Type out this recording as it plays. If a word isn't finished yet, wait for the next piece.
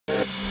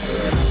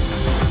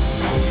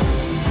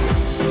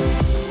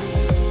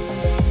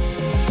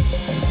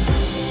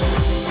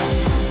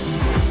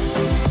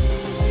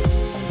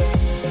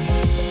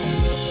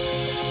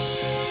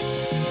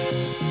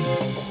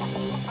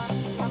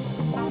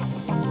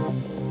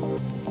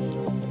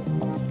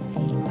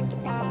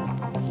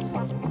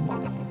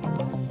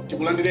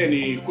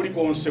tikulandireni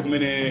kulikonse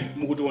kumene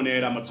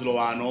mukutionera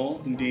madzulo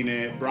ano.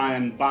 Ndine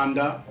Brian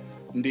Banda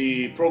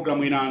ndi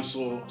programu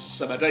inanso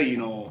sabata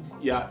ino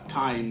ya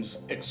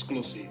Times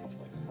Exclusive.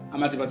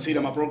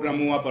 Amatipatsira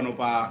maprogramu apano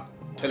pa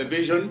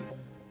television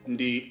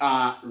ndi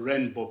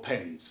Rainbow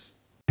Pens.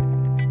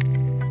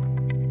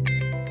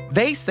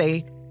 They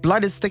say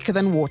blood is thicker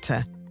than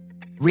water.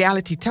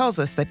 Reality tells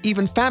us that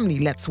even family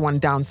lets one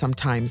down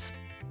sometimes.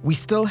 We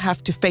still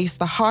have to face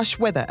the harsh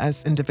weather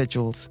as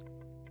individuals.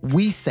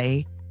 We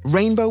say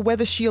Rainbow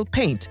Weather Shield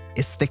paint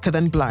is thicker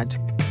than blood.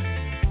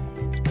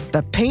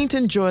 The paint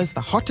endures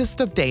the hottest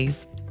of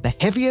days, the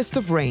heaviest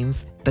of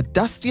rains, the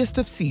dustiest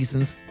of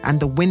seasons, and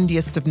the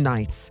windiest of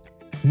nights.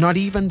 Not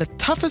even the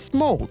toughest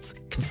molds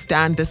can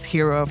stand this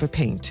hero of a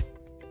paint.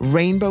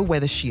 Rainbow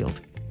Weather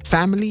Shield,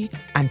 family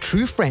and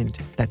true friend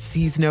that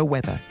sees no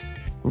weather.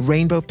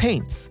 Rainbow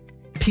Paints,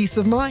 peace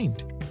of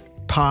mind,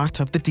 part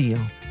of the deal.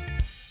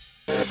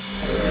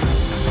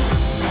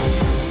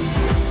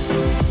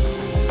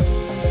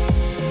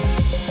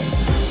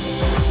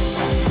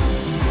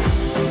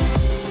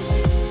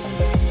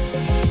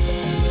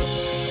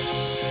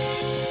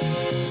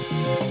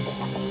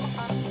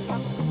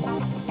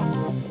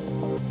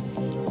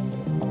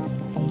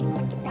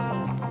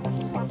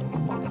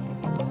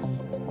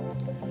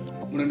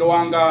 Mlendo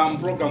wanga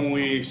mprogramu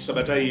wi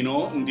sabata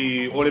ino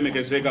ndi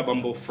olemekezeka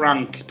bambo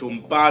Frank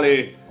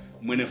Tumpale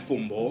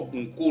Mwenefumbo,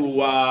 mkulu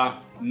wa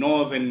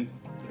Northern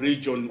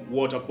Region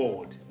Water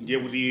Board. Ndiye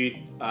kuti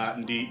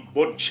ndi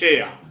board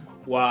chair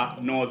wa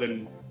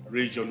Northern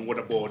Region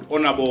Water Board.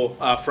 Honorable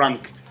Frank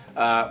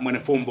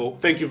Mwenefumbo,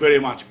 thank you very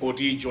much for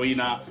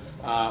joining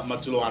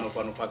madzulo ano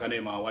pano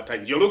pakanema wa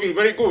Times. You're looking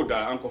very good,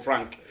 Uncle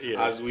Frank, yes.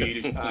 As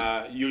we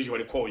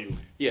usually call you.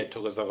 Yeah,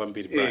 tokoza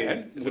kwambiri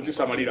Brian.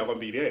 Mutisamalira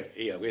kwambiri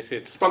Yeah,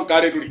 kwesetsa.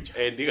 Fankale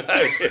tulicha.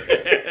 Ndikale.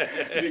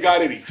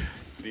 Ndikale licha.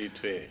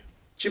 Nditwe.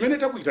 Chimene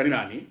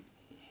takuyitanirani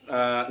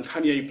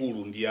nkhani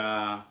yayikulu ndi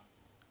ya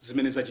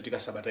zimene zachitika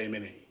sabata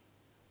imeneyi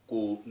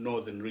ku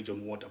Northern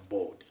Region Water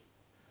Board.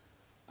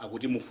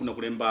 Akuti mufuna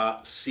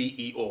kulemba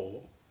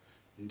CEO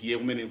ndiye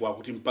kumene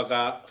kwakuti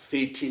mpaka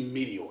 13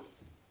 million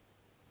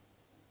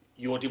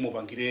yoti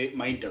mupangire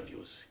ma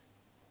interviews.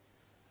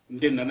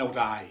 Ndeni nana kuti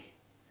ayi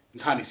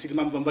nkhani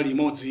sitimamva mbali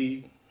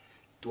imodzi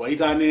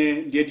tiwaitane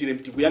ndiye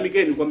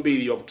tikuyamikeni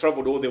kwambiri. You have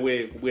traveled all the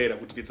way kubwera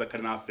kuti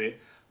tidzakhale nafe,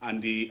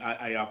 and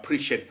I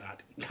appreciate that.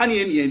 Nkhani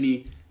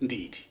yeni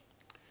nditi?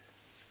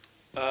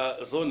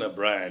 Zona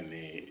Brian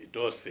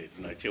dose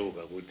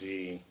tinacheuka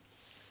kuti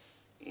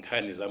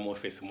nkhani za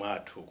office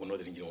mwathu ku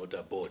Northern Region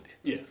Water Board.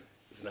 Yes.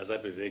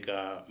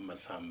 Zinazapezeka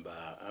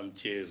masamba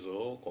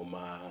amchezo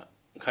koma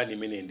nkhani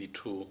imene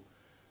ndithu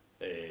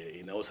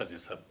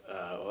inaosazisa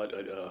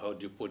how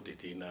do you put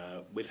it,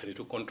 with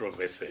little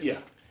controversy.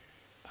 Yeah.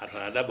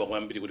 Atanadaba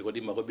kwambiri kuti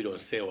kodi makobiri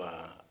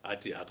onsewa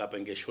ati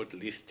akapenge short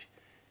list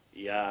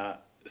ya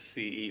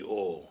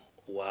CEO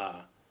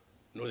wa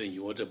Northern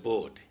Water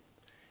Board.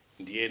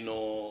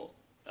 Ndiyeno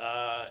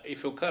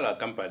if ukhala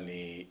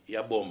company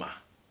ya boma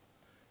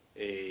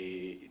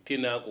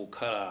tina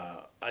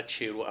kukhala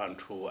achero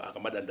anthu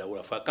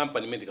akamadandaula fa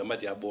company imene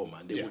kamati ya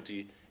boma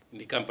ndikuti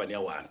ndi company ya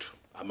wanthu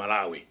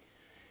amalawi.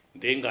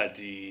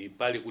 Ndengati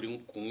pali kuli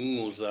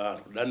kunguza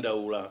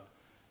kudandaula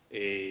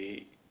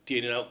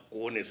tiyenera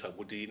kuonesa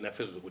kuti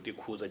nafezo kuti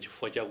khuza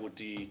chifukwa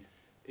chakuti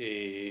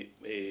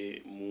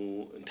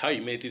mu nthawi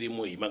imene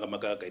tilimo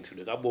imakamaka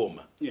kaitsidwe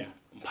kaboma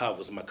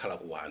mphamvu zimakhala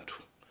ku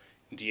wanthu.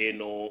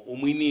 Ndiyeno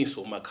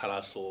umwiniso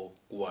umakhalaso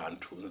ku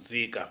wanthu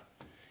nzika.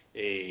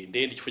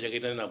 Ndiye ndi chifukwa chake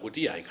tanena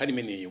kuti nkhani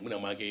imeneyi mwina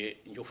mwake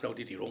njofuna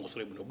kuti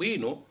tilongosole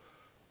bwinobwino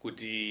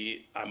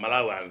kuti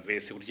amalawi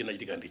amvese kuti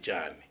chinachitika ndi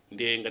chani.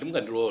 Ndiye ngati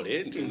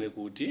mungandilole ndine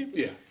kuti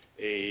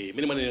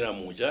imene manenera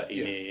muja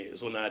ine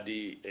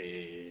zonadi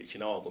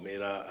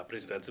chinawakomera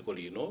president atsiko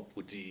lino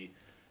kuti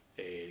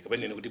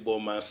kapena kuti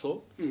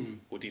bomaso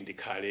kuti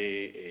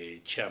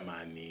ndikhale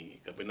chairman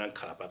kapena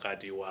nkhala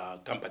pakati wa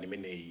company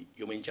imeneyi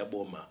yomwe ncha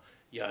boma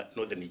ya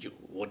Northern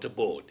Water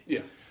Board.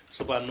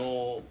 So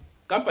pano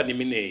company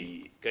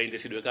imeneyi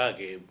kayendesedwe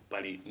kake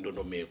pali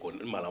ndondomeko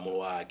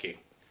malamulo ake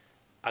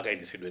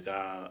akayendesedwe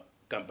ka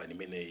company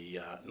imeneyi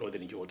ya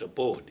Northern Water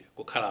Board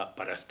kukhala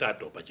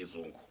parastatal pa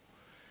chizungu.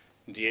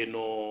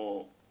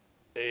 Ndiyeno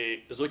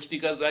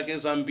zochitika zake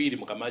zambiri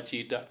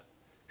mukamachita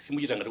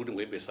simuchita ngati kuti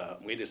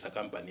muyendesa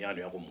company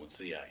yanu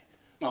yakumudzi yayi.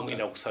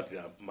 Mwina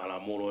kusatira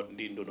malamulo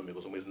ndi ndondomeko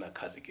zomwe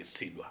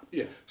zinakhazikisidwa.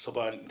 So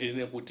pa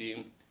ndine kuti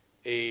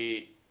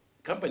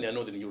company ya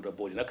Northern Water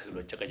Board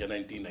inakhazidwa chaka cha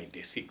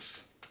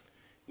 1996.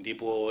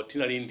 Ndipo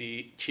tinali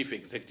ndi chief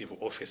executive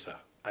officer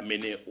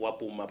amene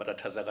wapuma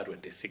patatha zaka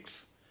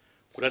 26.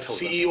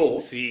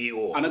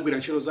 CEO anagwira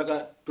ntchito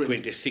zaka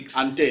 26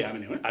 ante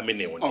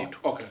amenewo ndithu.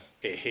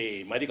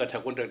 Okay. Mali katha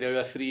contract yayo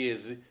ya 3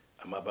 years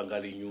amapanga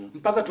linyu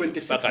mpaka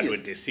 26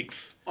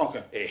 26.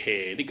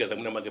 Okay. Ndigaza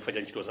mwina makefa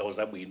ntchito zawo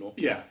zabwino.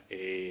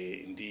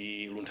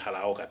 Ndi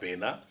lunthalao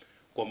kapena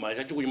koma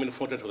chachuku chimene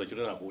fota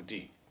tawazachitana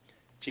kuti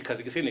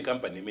chikhazikiseni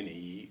company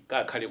imeneyi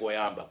kakhale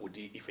koyamba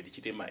kuti ife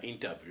tichite ma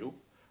interview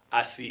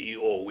a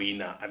CEO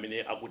wina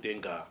amene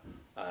akutenga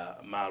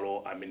malo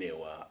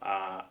amenewa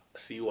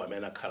CEO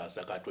amene akhala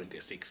zaka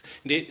 26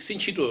 ndi si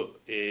ntchito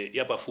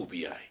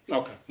yapafupi yayi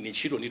ni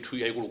ntchito ndithu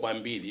yayikulu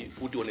kwambiri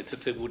kuti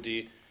onetsetse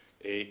kuti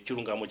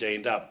chilungamo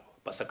chayendapo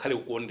pasakhale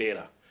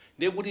kukondera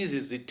ndiye kuti izi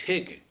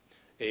zitheke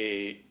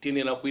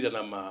tiyenera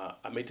kuyitana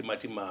amene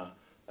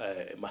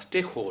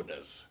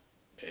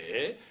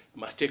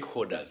ma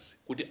stakeholders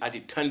kuti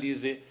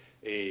atithandize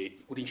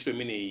kuti ntchito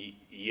imene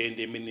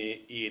iyende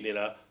imene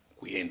iyenera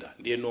kuyenda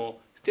ndiyeno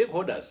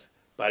stakeholders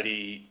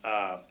pali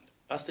a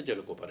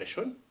statutory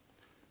corporation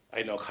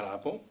aina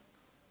okhalapo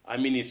a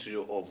Ministry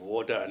of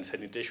Water and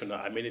Sanitation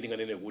amene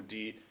ndinganene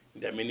kuti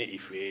ndi amene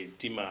ife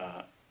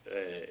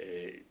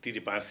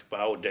tili pansi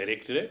pawo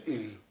directly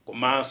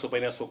komanso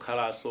painanso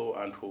okhalaso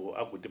anthu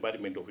aku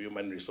Department of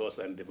Human Resource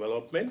and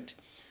Development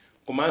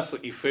komanso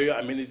ifeyo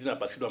amene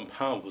tinapasidwa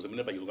mphamvu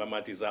zimene pachizungu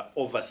amati za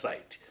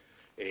oversight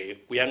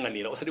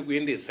kuyang'anira osati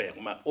kuyendesa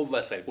koma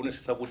oversight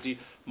kuonesesa kuti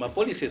ma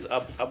policies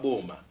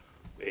aboma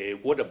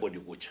water board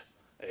kucha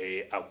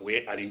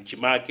ali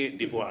mchimake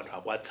ndipo anthu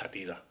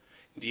akuatsatira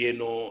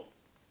ndiyeno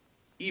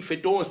ife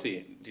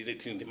tonse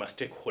ndi ma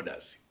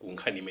stakeholders ku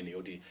nkhani imene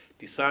yoti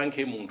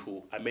tisankhe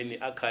munthu amene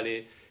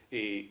akhale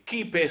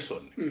key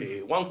person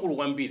wankulu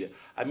kwambiri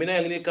amene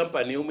ayang'anire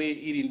company yomwe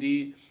ili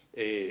ndi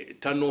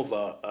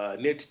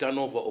net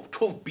turnover of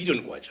 12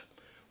 billion kwacha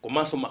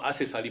komanso ma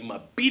assets ali ma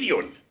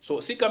billion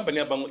so si company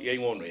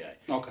yaying'ono yayi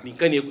ni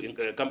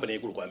company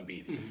yayikulu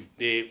kwambiri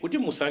de kuti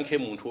musankhe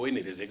munthu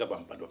woyenerezeka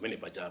pampando pamene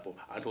pachapo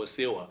anthu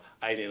osewa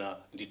ayenera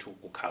ndithu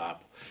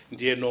kukhalapo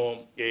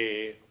ndiyeno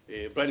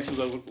plan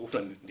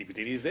ufuna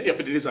ndipitirize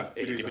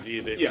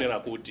kunena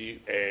kuti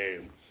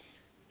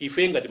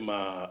ife ngati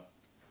ma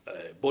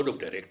board of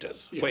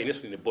directors for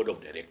instance in the board of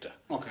director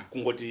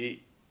kungoti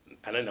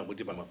ananena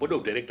kuti ma board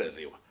of directors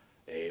iwa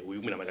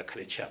uyu mwina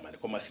makakhale chairman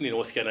koma sinene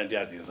osiyana ndi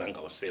azinzanga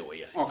onsewo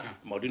ya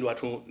maudindo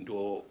athu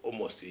ndio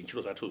almost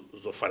ntchito zathu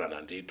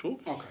zofanana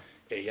ndithu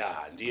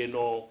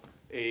ndiyeno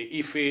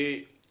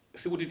ife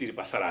sikuti tili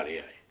pasalale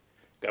yayi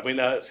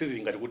kapena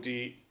sizingati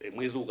kuti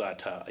mwezi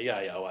ukatha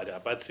awali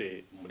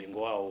apatse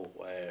mlingo wawo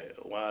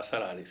wa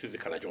salary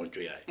sizikhala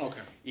choncho yayi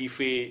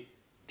ife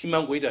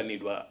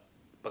timangoyitanidwa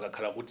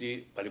pakakhala kuti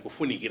pali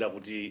kufunikira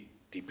kuti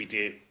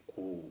tipite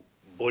ku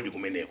body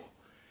kumeneko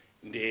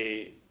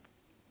ndi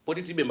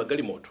poti tibe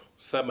magalimoto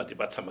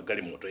samatipatsa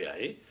magalimoto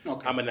yayi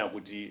amanena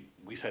kuti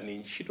gwisani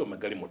ntchito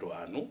magalimoto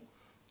anu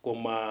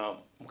koma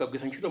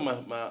mukagwisa ntchito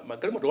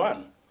magalimoto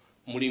anu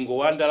mulingo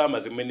wa ndalama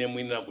zimene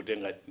mwina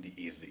kutenga ndi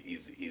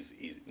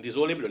izi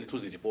ndizolembedwa ndithu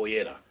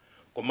zilipoyera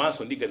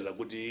komanso ndiganiza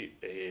kuti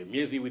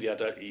myezi iwiri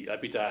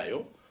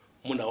apitayo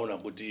munaona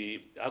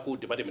kuti aku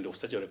Department of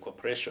Statutory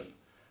Corporation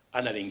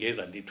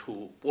analengeza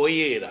ndithu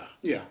poyera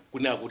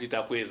kunena kuti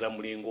takweza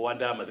mulingo wa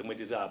ndalama zimene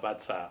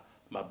tizapatsa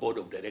ma board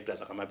of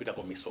directors akamapita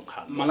kwa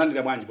misonkhano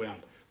malandira bwanji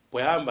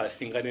poyamba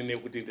singanene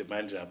kuti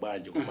ndimandira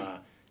bwanji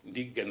koma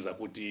ndiganiza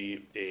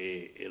kuti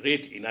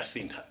rate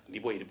inasintha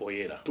ndipo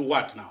ilipoyera to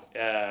what now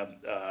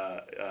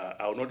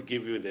I will not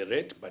give you the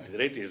rate but the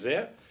rate is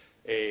there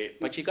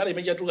pachikala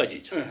imene chatuka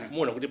chicha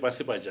muona kuti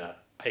pansi paja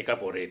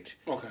ayikapo rate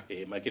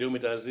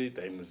makilometers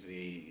times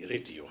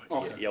ratio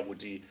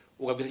yakuti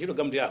ukagwisa ntchito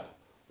gamuti yako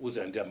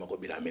uzilandira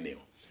makobiri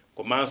amenewo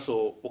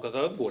komanso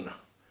ukakagona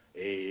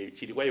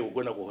chili kwa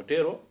kugona ku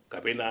hotelo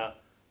kapena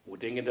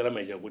utenge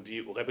ndalama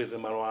yakuti ukapeze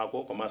malo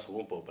ako komanso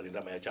kumpa pali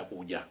ndalama ya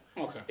chakudya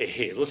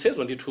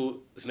zonsezo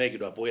ndithu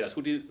zinayikidwa poyera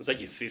sikuti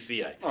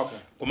zachisisi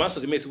komanso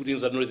zimene sikuti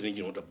za Northern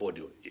Regional Water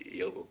Board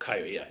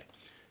khayo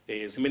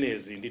yayi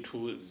zimenezi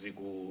ndithu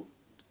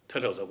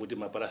zikutanthauza kuti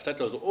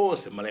maparastatals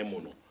onse malayi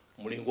muno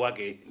mulingo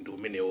wake ndi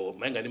umenewo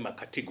malinga ndi ma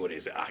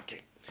categories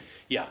ake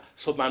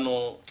so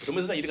pano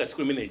zomwe zinachitika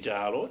siku limene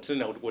chalo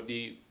tinena kuti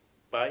kodi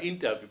pa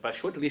interview pa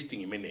short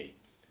listing imeneyi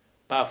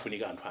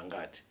pafunika anthu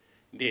angati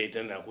ndiye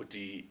tinena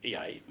kuti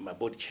ma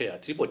board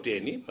chair triple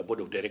 10 ma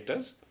board of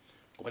directors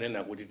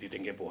kumanena kuti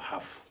titengepo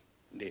half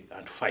ndi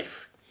anthu 5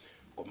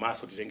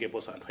 komanso titengepo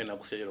anthu ena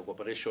ku Statutory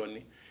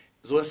Corporation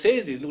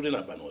zonsezi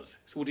zindikutena panozi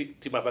sikuti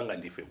timapanga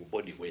ndife ku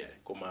board kweyayi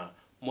koma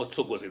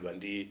motsogozedwa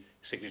ndi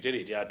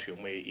secretariat yathu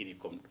yomwe ili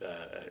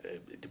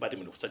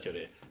Department of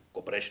Statutory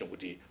Corporation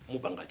kuti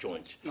mupanga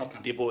chonchi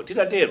ndipo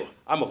titatero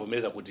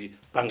amavomereza kuti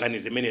pangani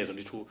zimenezo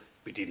ndithu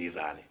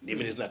pitirizane ndi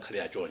imene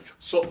zinakhalira choncho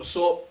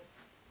so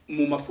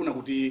mumafuna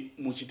kuti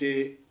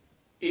muchite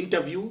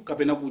interview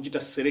kapena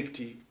kuchita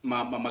select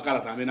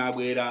makalata amene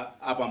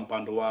abwera apa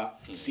mpando wa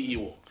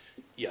CEO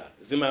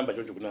zimayamba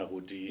choncho kunena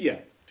kuti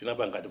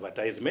tinapanga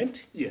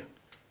advertisement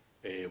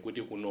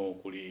kuti kuno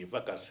kuli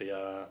vacancy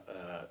ya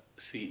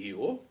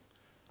CEO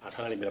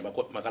anthu analembera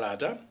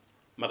makalata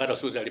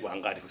sio alipo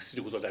angati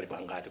siti kuzoti alipo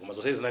angati koma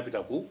zonse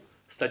zinapita ku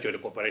Statutory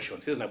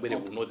Corporation zinabwere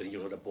ku Northern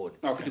Regional Water Board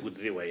siti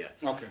kudziwa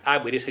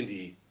abwerese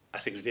ndi a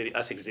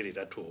secretary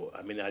tatu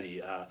amene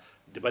ali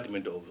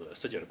Department of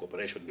Statutory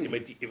Corporation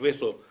imeti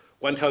iveso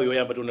kwa nthawi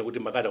yoyamba tiona kuti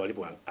makalata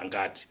walipo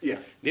angati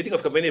ndiye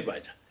tikafika pamene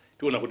pacha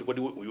tiona kuti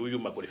kodi uyu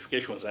ma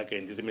qualifications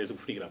ake ndi zimene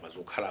zikufunikira pa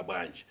zokhala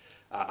bwanji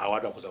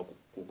awatu akuza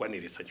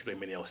kukwaniritsa ntchito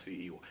imene ya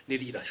CEO ndiye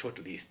tichita short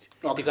list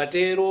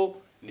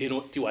tikatero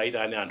ndino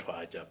tiwaitane anthu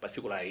aja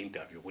pasiku la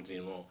interview kuti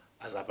ndino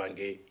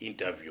azapange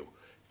interview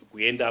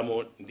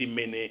kuyendamo ndi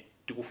mmene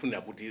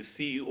tikufunira kuti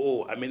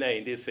CEO amene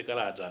ayendese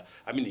kalata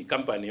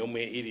company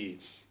yomwe ili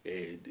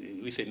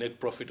with a net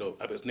profit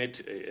of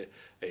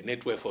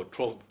net worth of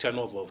 12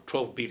 turnover of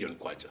 12 billion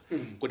kwacha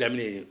kuti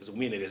amene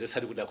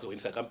zikuyenerezesati kuti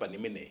akuyendesa company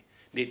imene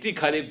ndi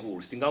tikhale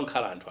gulu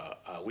sitingakhala anthu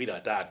awiri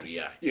atatu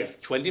yayi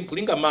chifukwa ndi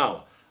mphulinga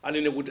mawa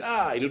anene kuti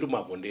inu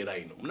timakondera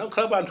ino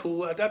munakhala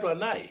anthu atatu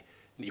anayi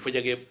ndi chifukwa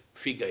chake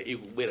figure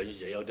ikubwera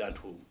njija ya kuti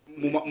anthu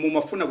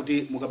mumafuna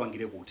kuti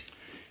mukapangire kuti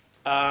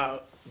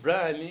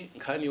Brian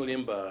nkhani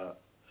yolemba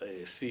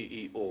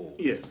CEO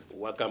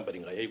wa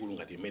company yayikulu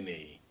ngati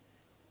imeneyi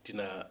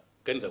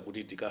tinaganiza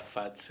kuti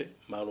tikafatse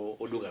malo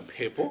oduka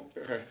mphepo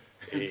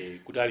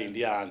kuti ali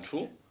ndi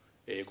anthu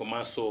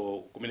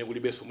komanso kumene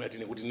kulibenso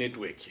mwatine kuti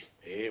network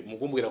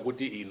mukumbukira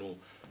kuti inu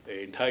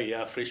nthawi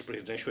ya fresh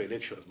presidential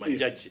elections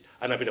majaji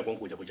anapita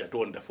konkuja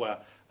kuchatonda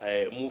fwa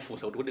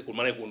mufunsa kuti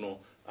kumane kuno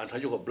anthu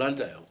achoka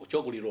Banda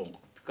kuchoka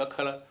kulilongo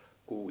kakhala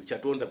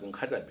kuchatonda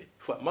kunkhatabe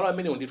fwa malo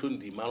amene ndithu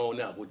ndi malo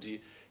one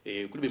akuti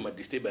kulibe ma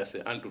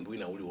disturbance anthu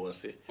wina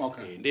uliwonse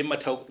ndi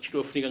matha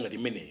chitofunika ngati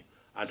imeneyo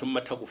anthu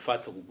matha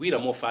kufatsa kugwira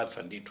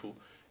mofatsa ndithu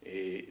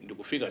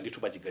ndikufika ndithu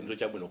pa chiganizo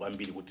chabwino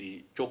kwambiri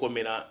kuti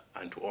chokomera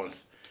anthu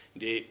onse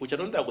ndi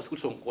kuchatonda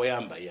kusikuso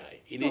nkoyamba yayi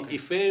ine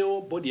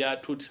ifeyo body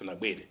yathu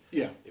tisanabwere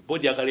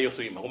body yakaleyo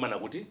so imakomana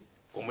kuti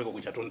komweko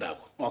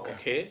kuchatondako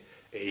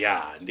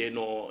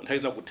ndeno nthawi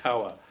zina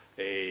kuthawa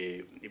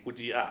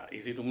ikuti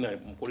izi tumuna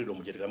mkolero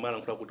muchetika mwana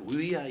nkula kuti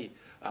uyu yayi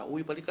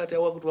uyu palikati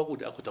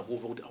wakuti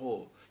akutakuva kuti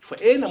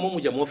chifukwa ena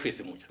momuja mu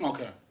office muja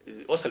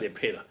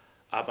osalephera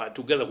apa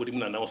together kuti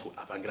muna nawo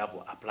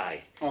apangirapo apply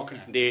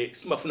ndi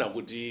simafuna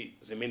kuti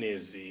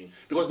zimenezi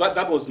because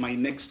that was my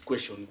next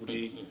question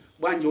kuti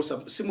bwanji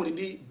simuli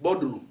ndi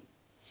boardroom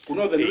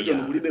kuno the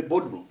region kulibe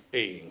boardroom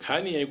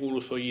nkhani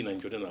yayikulu so ina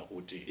njonena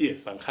kuti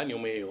pa nkhani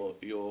yomwe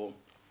yo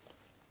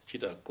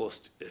chita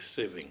cost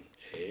saving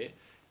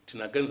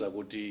tinaganiza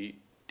kuti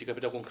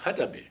tikapita ku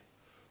Nkhatabe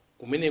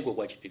kumeneko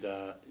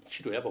kwachitika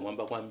ntchito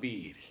yapamwamba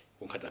kwambiri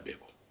ku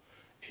Nkhatabeko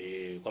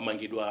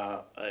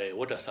kwamangidwa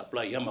water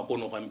supply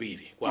yamakono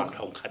kwambiri kwa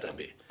anthu a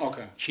Nkhatabe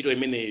ntchito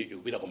imene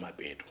ikupita ku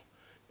mapeto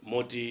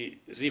moti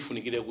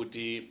zifunikire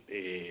kuti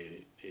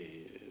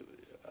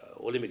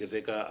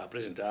olemekezeka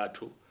president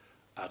athu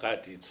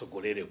akati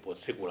tsogolere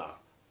potsekula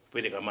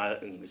kupereka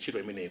ntchito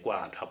imene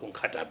kwa anthu a ku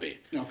Nkhatabe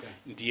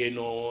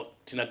ndiyeno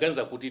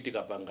tinaganiza kuti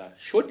tikapanga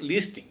short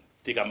listing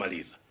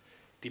tikamaliza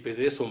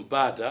tipezereso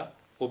mpata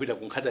popita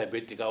ku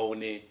Nkhatabe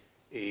tikaone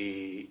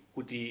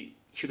kuti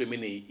ntchito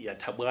imene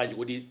yathabwanji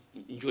kuti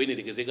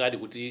njoyenerekezekadi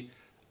kuti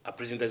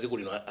apresident aziko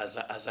lino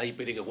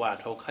azayipereke kwa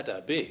anthu a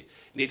Nkhatabe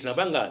ndi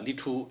tinapanga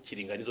ndithu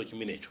chilinganizo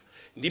chimenecho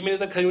ndi mmene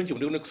zakhala yonje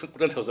ndikune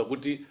kutanthauza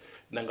kuti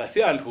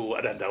nangasi anthu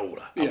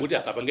adandaula akuti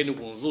akapangeni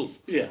ku Mzuzu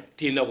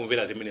tiyenda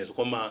kumvera zimenezo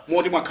koma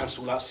moti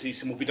mwakhansula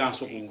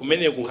simupitanso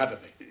kumene ku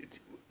Nkhatabe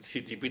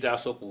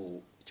sitipitanso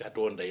ku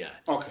Chatonda yayi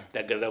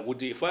tagaza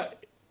kuti fa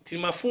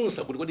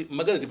timafunsa kuti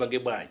magazi tipange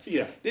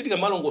bwanji ndi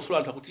tikamalongosola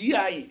anthu akuti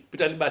yayi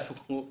pitani basi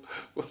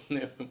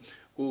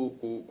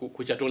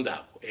ku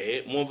Chatondako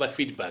momva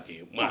feedback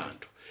mwa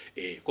anthu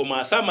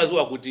koma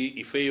samaziwa kuti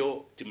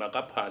ifeyo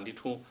timakapha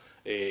ndithu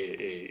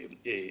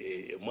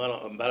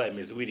mwana mbala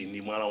imeziwiri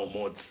ndi mwana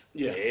umodzi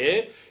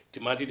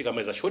timati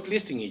tikamaliza short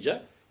listing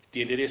ija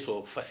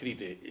tiendereso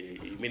facility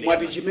imene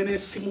mwati chimene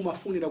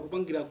simumafunira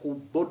kupangira ku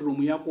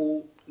boardroom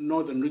yako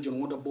Northern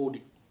Region Water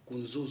Board ku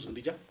Mzuzu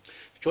ndicha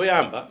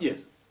choyamba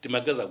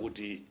timagaza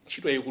kuti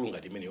ntchito yayikulu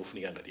ngati imene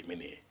yofunika ngati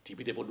imene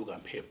tipite poduka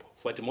mphepo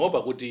fuati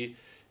timaopa kuti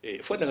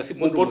fuati ngasi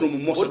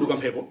boardroom mosaduka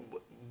mphepo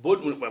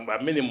boardroom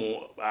amene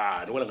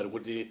ndikuona ngati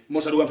kuti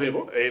mosaduka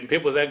mphepo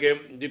mphepo zake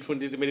ndithu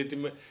ndi zimene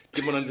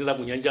timona ndiza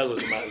kunyanjazo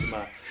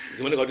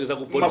zimene kuti za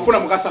ku boardroom mafuna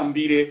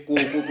mukasambire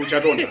ku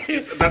Chatonda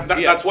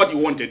that's what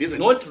you wanted isn't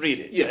it? Not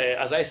really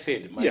as I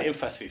said my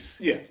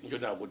emphasis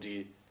njona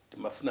kuti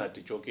timafuna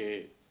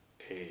tichoke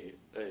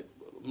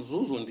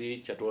Mzuzu ndi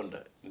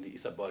Chatonda ndi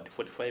is about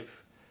 45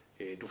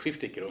 to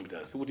 50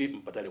 kilometers sikuti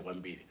mpatale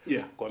kwambiri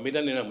kwa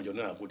mbenda nena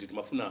mujonena kuti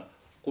timafuna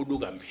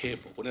kuduka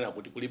mphepo kunena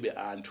kuti kulibe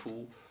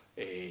anthu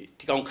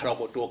tikankhala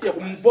kotoka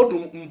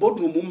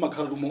boardroom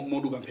mumakhala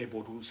moduka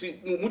mphepo tu si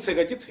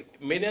mutseka chitseko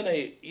mene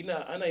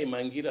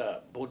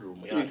anayimangira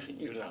boardroom yathu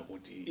njona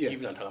kuti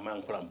even anthu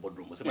akamankhula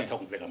boardroom zimatha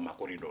kumveka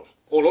makorridor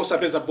olosa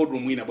peza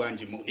boardroom ina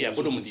bwanji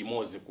boardroom ndi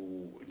imozi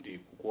ku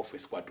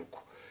office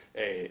kwatuko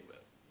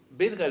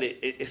basically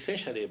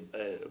essentially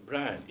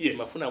Brian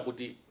mafuna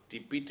kuti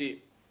tipite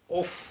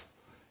off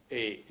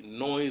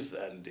noise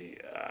and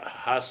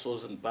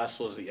hustles and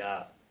bustles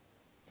ya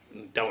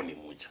down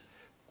mucha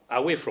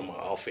away from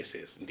our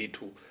offices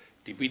ndithu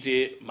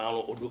tipite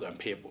malo oduka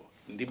mphepo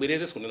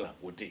ndibwereze sikunena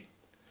kuti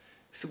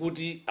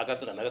sikuti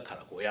akakana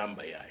akakhala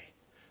koyamba yayi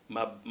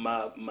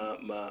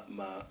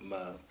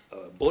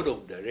board of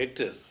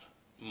directors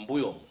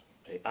mbuyo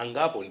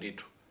angapo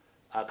ndithu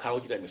akhala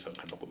uchita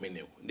misonkhano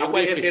kumeneko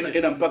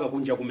ena mpaka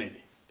kunja kumene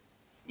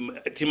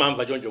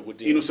timamva choncho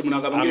kuti inu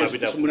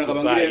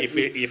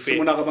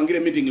simunakapangire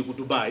meeting ku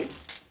Dubai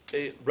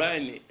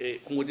Brian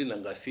kungoti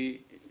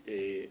nangasi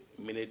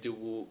minute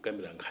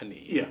kukambira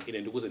nkhani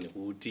ine ndikuzeni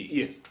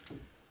kuti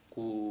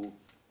ku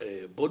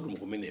board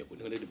mukumeneko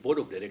ndikuti board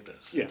of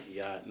directors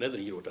ya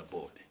Northern Njiro Water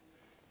Board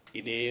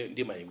ine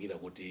ndimayimira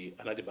kuti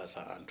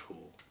anatipasa anthu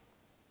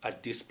a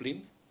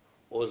discipline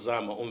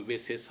ozama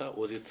omvesesa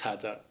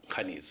ozitsata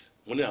nkhanizi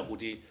munena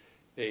kuti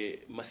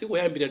masiku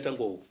ayambira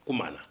tango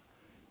kumana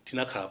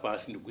tinakhala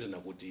pansi ndikuzana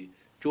kuti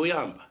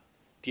choyamba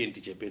tiye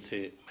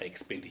tichepetse my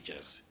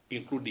expenditures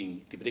including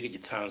tipereke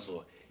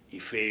chitsanzo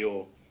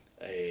ifeyo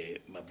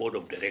my board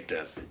of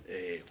directors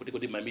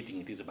kuti ma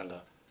meeting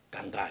tizipanga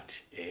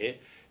kangati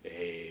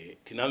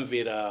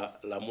tinamvera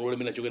lamulo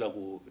limene chokera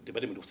ku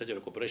Department of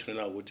Statutory Cooperation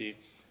na kuti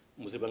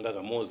muzipanga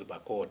kamozi pa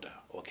kota,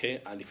 okay,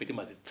 and ife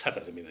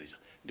timazitsata zimenezo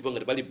ndipo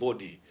ngati pali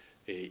board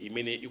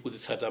imene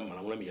ikuzitsata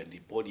malamulo amija ndi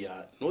board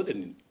ya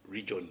Northern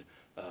Region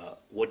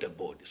Water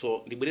Board.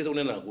 So ndibwereza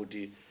kunena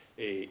kuti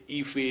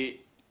ife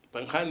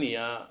pankhani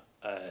ya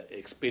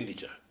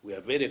expenditure we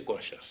are very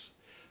cautious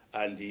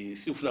and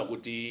sifuna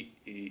kuti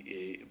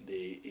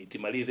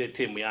timalize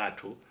term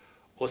yathu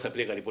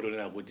osapeleka report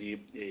onena kuti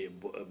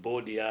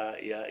board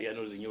ya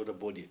Northern Water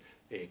Board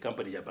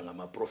company yapanga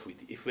ma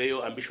profit.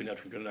 Ifeyo ambition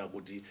yathu ndionena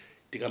kuti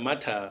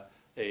tikamatha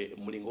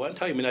mulingo wa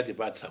nthawi imene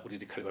atipatsa kuti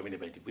tikhale pamene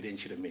pa tigwire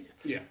ntchito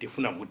imeneyi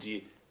tifuna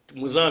kuti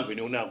muzamve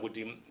neona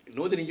kuti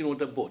Northern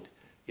Water Board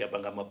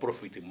yapanga ma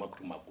profit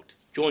makuti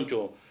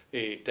choncho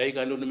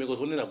taika ndondomeko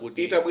zonena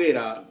kuti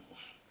itabwera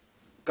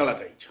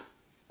kalata icha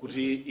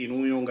kuti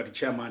inuyo ngati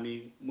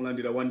chairman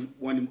mulandira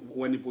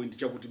 1 point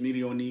chakuti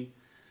milioni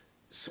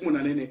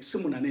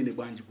simunanene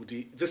bwanji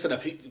kuti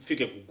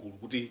zesadafike kugulu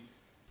kuti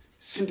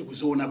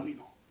sindikuziona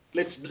bwino,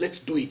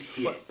 let's do it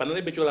here.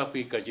 Panalibe chola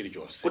kuika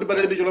chilichonse kuti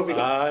panalibe chola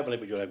kuika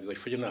panalibe chola kuika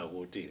chifukwa china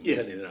kuti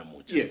ndanena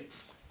mucha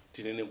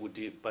tinene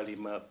kuti pali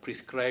ma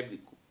prescribed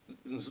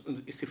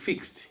is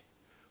fixed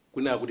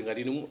kuna kuti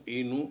ngati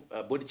inu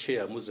board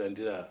chair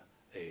muzilandira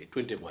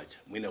 20 kwacha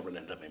mwina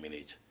kulandira ma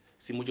manager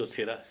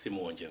simuchotsera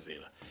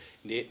simuonjezera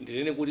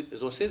ndinene kuti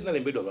zonse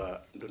zinalembedwa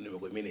pa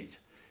ndondomeko manager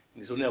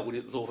ndizonena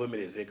kuti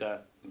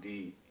zovomerezeka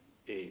ndi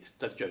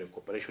statutory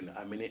cooperation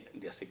amene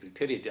ndi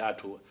secretariat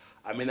athu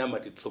amene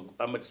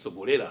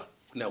amatitsogolera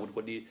kuna kuti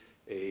kodi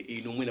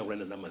inu mwina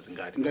kulanda ndalama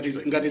zingati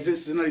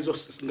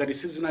ngati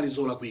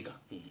sizinalizola kuika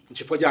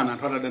nchifukwa chana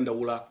anthu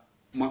atadandaula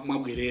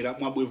mwabwerera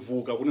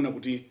mwabwevuka kunena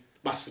kuti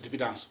basi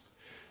tipitanso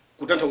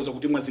kutanthauza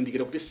kuti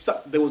mwazindikira kuti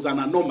there was an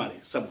anomaly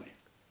somewhere.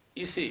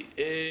 You see,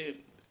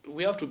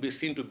 we have to be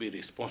seen to be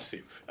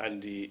responsive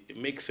and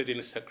make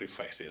certain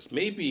sacrifices.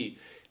 Maybe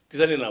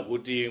tizanena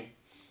kuti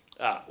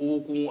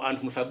uku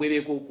anthu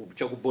musabwereko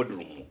kucha ku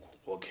boardroom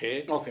uku,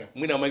 okay?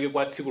 Mwina make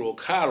kwa tsiku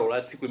lokhalo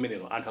la tsiku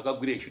limenelo anthu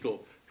akagwire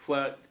ntchito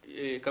chifukwa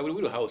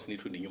Kawiriwiri house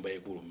ndithu ndi nyumba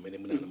yaikulu mmene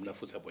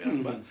munafunsa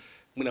poyamba.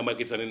 Mwina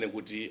make tizanene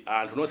kuti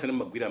anthu nosane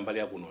magwira mbali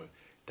yakunoyo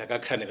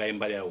takakhala kayi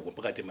mbali yawo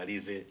mpaka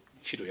timalize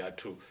ntchito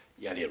yathu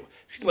ya lero.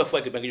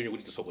 Sitimafuati pange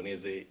kuti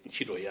tisokoneze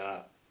ntchito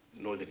ya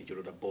Northern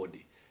Water Board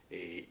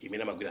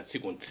imene magwira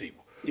tsiku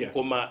ntsiku.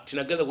 Koma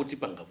tinagaza kuti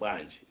panga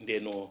bwanji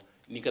ndeno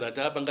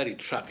nikanata panga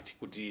retract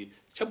kuti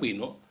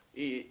chabwino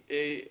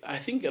I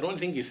don't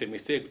think it's a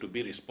mistake to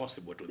be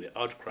responsible to the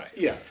outcry.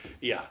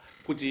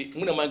 Kuti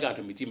muna manga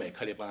anthu mitima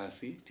ikhale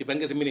pansi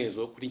tipange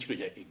zimenezo kuti ntchito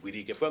ja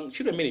igwirike fa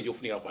ntchito imene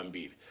yofunika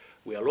kwambiri.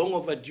 We are long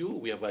overdue.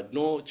 We have had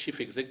no chief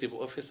executive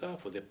officer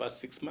for the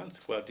past 6 months.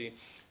 For the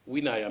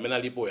winner amene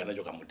alipo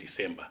yanachoka mu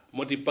December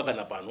moti mpaka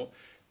na pano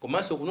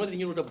komanso ku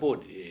Northern Water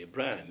Board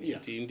Brian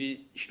ndi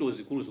ntchito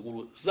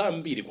zikulu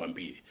zambiri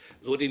kwambiri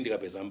zoti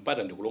ndikapeza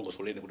mpata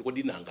ndikulongosoleni kuti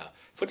kodi nanga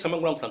futhi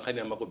samangula nkhani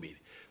ya makobiri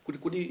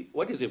kuti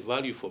what is the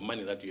value for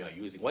money that you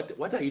are using,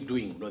 what are you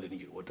doing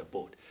Northern Water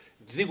Board.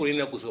 Dziko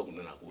lina kuziwa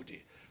kunena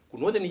kuti ku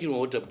Northern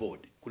Water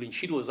Board kuli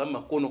ntchito za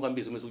makono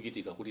kwambiri zimene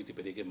zikuchitika kuti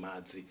tipereke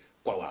madzi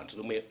kwa wanthu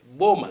zomwe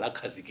boma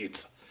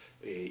lakhazikitsa.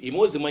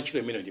 Imodzi mwa ntchito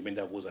imene ndimene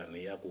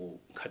ndakuwuzani ya ku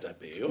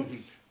Nkhatapeyo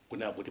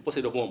kuna kuti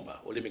posedwa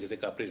bomba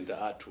olemekezeka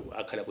president athu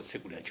akhala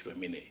kutsekulira ntchito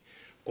imeneyi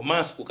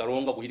komanso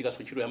kukalonga kuchitika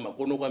ntchito ya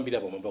makono kwambiri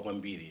apa mwamba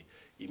kwambiri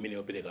imene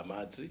yopereka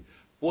madzi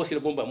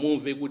posedwa bomba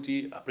mumve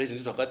kuti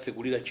president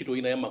akatsekulira ntchito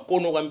ina ya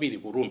makono kwambiri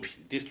ku Rumpi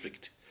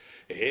district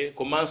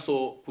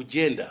komanso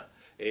kujenda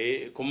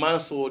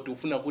komanso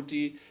tikufuna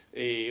kuti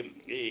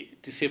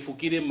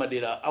tisefukire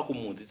madera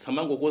akumudzi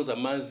tisamangokonza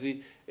madzi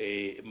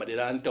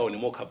madera antawuni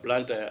mokha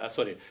Banda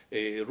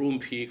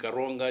Rumpi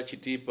Karonga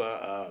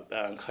Chitipa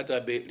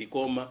Nkhatabe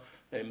Likoma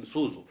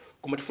Msuzu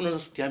koma tifuna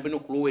tiyambe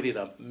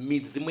nokulowerera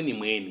midzi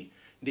mweni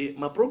ndi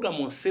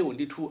maprogramu onsewo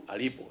ndithu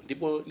alipo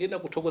ndipo ndina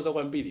kuthokoza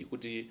kwambiri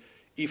kuti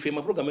ife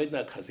maprogramu ena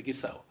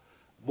akhazikisawo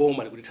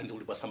boma likuti thandiza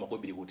kulipasa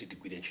makobiri kuti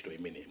tigwire ntchito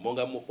imene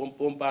monga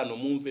pompano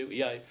mumve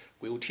yayi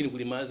kwe uthini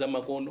kuli madzi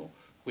amakono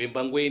kwe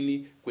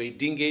Mbangweni kwe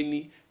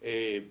Dingeni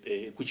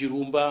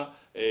kuchirumba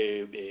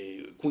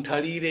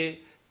kunthalire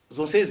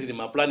zonse zili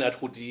maplani athu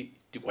kuti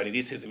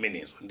tikwaniritse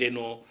zimenezo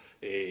ndeno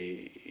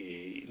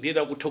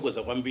ndina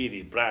kuthokoza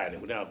kwambiri Brian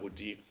kunena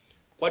kuti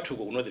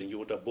kwathuko ku Northern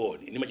Water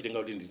Board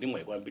ndimachitenga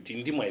kuti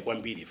ndimwayi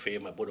kwambiri fe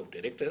ma board of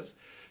directors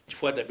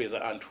chifukwa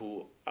tapeza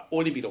anthu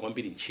olimbira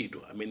kwambiri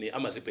ntchito amene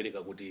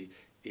amazipereka kuti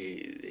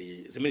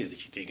zimene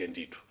zichitike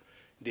ndithu.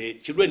 Ndi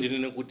chidwe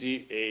ndinene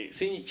kuti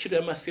si ntchito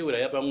ya masewera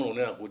yapang'ono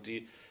kunena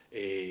kuti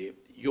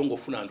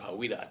yongofuna anthu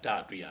awiri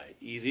atatu yayi.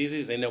 Izi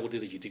zinayenera kuti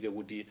zichitike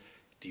kuti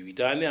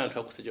tiwitane anthu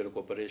aku Security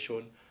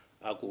Corporation,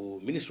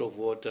 aku Ministry of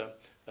Water,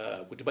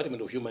 ku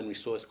Department of Human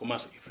Resource,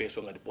 komanso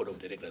ifeso ngati Board of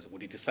Directors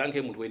kuti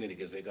tisankhe munthu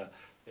woyenerekezeka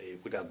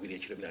kuti agwire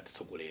ntchito imene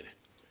atitsogolere.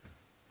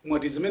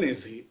 Mwati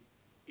zimenezi,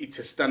 it's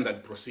a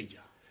standard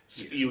procedure.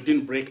 Yes. You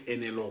didn't break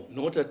any law.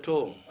 Not at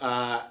all.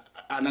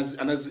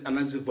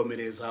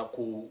 Anazivomereza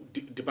ku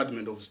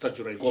Department of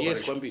Statutory Corporation.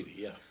 Yes, kwambiri,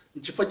 yeah.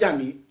 Chifukwa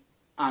chani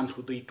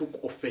anthu they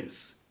took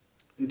offense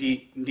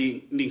ndi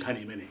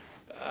nkhani imene.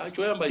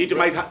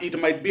 It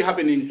might be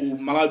happening ku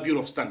Malawi Bureau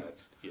of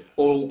Standards, yeah,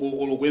 or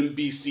ku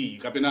MBC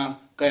kapena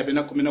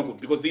kumena ku,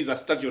 because these are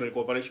statutory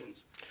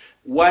corporations.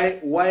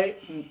 Why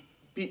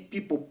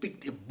people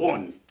picked a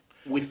bone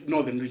with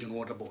Northern Region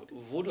Water Board?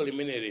 Vuto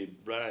limeneli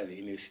Brian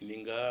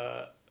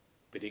inesininga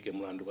pereke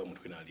mlandu kwa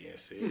mtu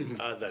aliyense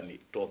other than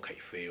toka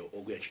ifeo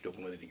ogwe ntchito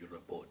ku Northern Region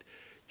Water Board.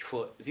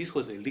 For this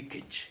was a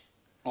leakage.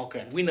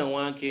 Okay. Wina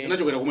wake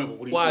sinachokera kumeko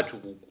kuli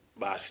kwatu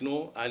basi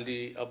no, and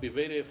I'll be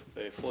very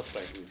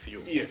forthright with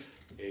you. Yes.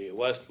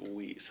 Whilst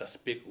we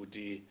suspect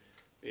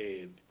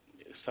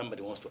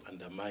somebody wants to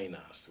undermine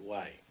us.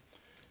 Why?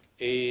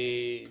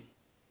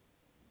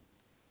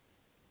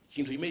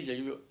 Chintu imeji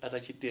chayo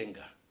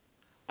atachitenga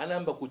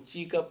anamba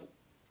kuchika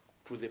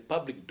to the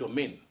public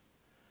domain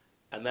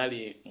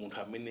anali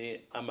munthu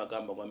amene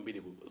amakamba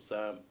kwambiri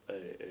za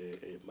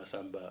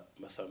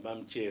masamba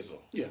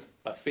mchezo, yeah,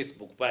 pa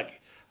Facebook pake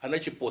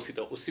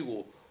anachiposita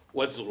usiku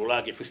wa dzulo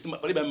lake festima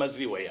palibe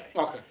maziwa yayi.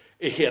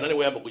 Okay. Anali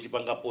wayamba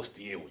kuchipanga post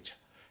yeucha.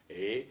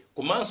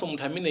 Komanso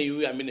munthu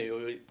amene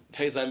yoyo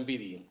thaiza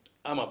mbiri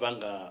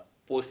amapanga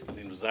post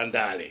zinthu za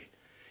ndale.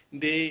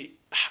 Ndi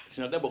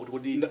sinadaba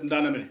kuti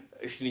ndana amene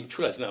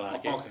sinitchula zina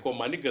lake. Okay.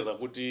 Koma ndigeza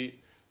kuti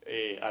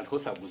anthu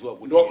osabuzwa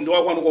kuti ndo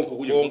wakwanu konko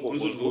kuja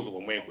nzuzu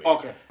komwekwe.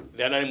 Okay.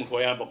 Ndi anali munthu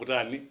oyamba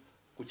kutani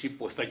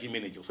kuchiposta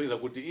chimenecho. So iza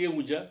kuti iye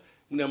uja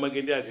muna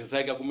magende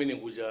azinzake kumene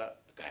kuja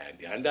kaya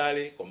ndi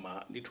andale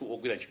koma ndithu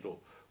ogwira ntchito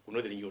ku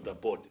Northern Region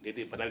Water Board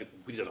ndete panali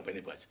kugwirizana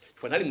pene pacha.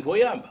 Chifukwa nali munthu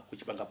oyamba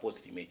kuchipanga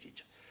post image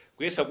icha.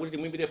 Kuyesa kuti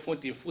timwimbire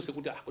phone timfuse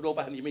kuti kuti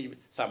opasa image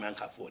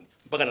samayankha phone.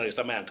 Mpaka nalo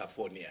samayankha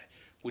phone yayi.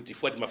 Kuti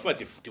fuati mafuna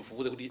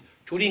tifufuze kuti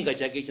cholinga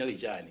chake chinali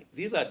chani.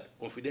 These are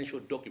confidential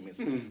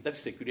documents that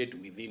circulate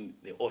within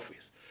the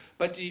office.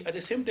 But at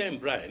the same time,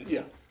 Brian,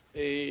 yeah,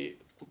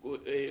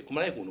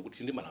 kumalayi kuno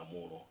kuti ndi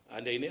malamulo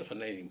and ineso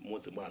nali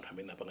modzi mwa anthu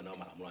amene apanga nawo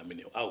malamulo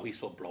amene au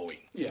whistle blowing,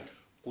 yeah,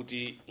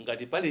 kuti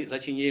ngati pali za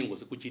chinyengo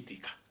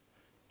zikuchitika,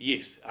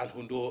 yes,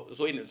 anthu ndo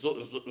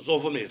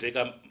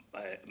zovomerezeka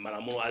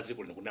malamulo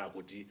aziko kunena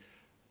kuti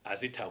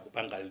azitha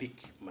kupanga leak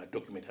ma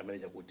document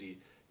amene kuti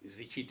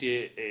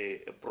zichite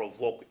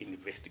provoke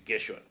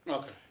investigation.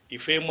 Okay.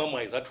 Ife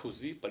mwa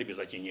izathuzi palibe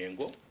za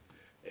chinyengo,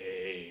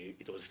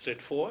 it was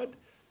straightforward.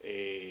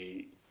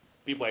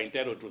 People are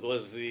entitled to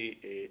those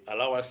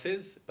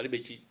allowances.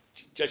 Palibe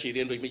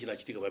chachirendo imene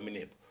chinachitika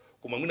pamenepo.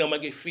 Koma mwina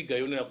make figure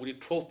yonena kuti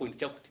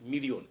 12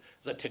 million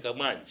za theka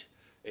manje.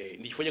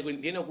 Ndichifanya kuti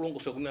ndiyena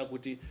kulongosa kunena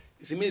kuti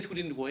zimene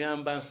sikuti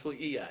ndikoyamba so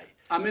iyayi.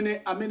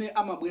 Amene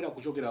amabwera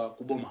kuchokera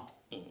kuboma.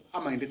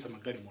 Amaendetsa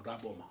magalimoto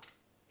aboma.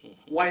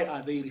 Why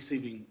are they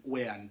receiving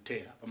wear and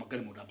tear pa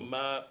magalimoto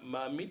aboma?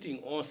 Ma meeting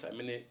onse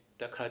amene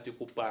takhati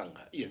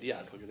kupanga ndi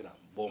anthu ochokera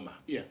mboma.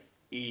 Yeah.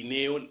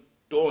 Ineyo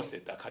tonse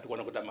takhati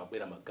kuona kuti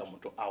amabwera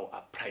magalimoto awo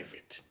are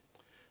private.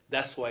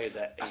 That's why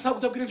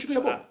asakuzagwira ntchito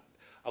ya boma.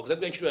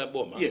 Akuzagwira ntchito ya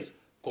boma. Yes.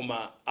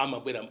 Koma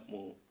amabwera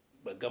mu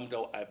magalimoto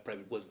awo are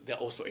private because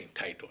they're also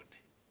entitled.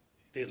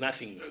 There's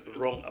nothing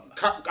wrong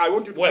about. I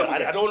want you to. Well,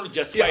 I don't want to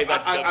justify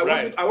that.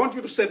 I want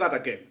you to say that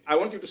again. I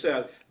want you to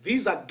say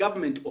these are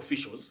government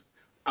officials.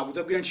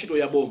 Akuzagwira ntchito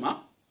ya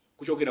boma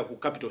kuchokera ku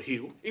Capitol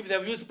Hill. If they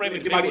have used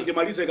private vehicles,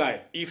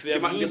 if they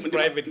have used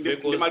private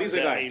vehicles,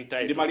 they are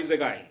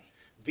entitled.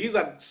 These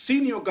are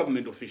senior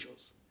government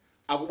officials.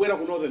 Akubwera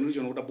ku Northern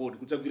Region Water Board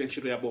kuzagwira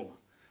ntchito ya boma,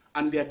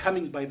 and they are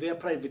coming by their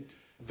private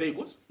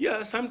vehicles.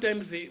 Yeah,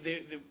 sometimes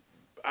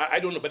I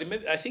don't know, but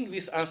I think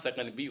this answer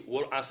can be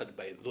well answered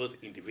by those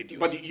individuals.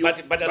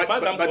 But as far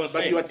as I'm concerned,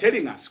 but you are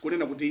telling us,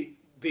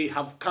 they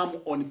have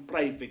come on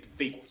private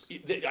vehicles.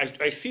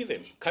 I see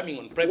them coming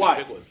on private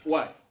vehicles.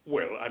 Why?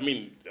 Well, I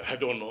mean, I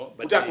don't know,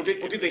 but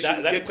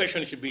that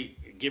question should be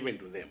given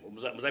to them.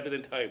 As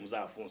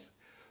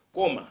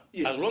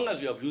long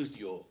as you have used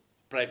your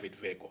private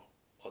vehicle,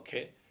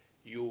 okay,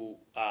 you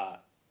are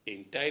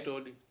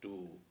entitled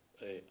to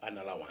an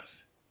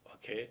allowance,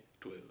 okay,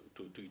 to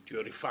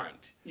your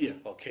refund. Yeah.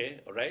 Okay,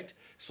 all right.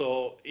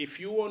 So if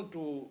you want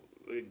to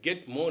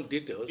get more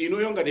details,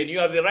 then you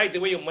have the right the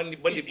way your money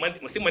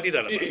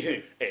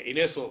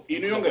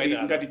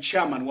ngati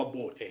chairman wa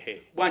board.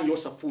 Bwanji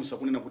osafunsa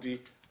kunena kuti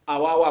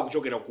awawa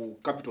akuchokera ku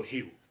Capitol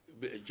Hill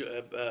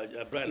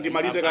Brian,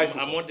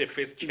 I'm not the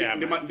first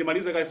chairman.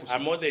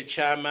 I'm not the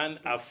chairman.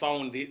 I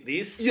found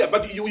this. Yeah,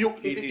 but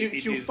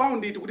if you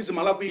found it, it's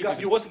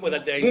possible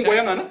that they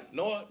are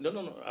No.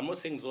 I'm not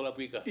saying Zola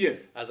Puika. Yeah.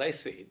 As I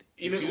said,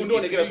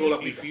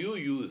 if you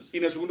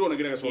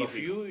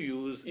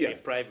use a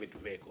private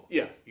vehicle,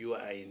 you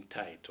are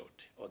entitled.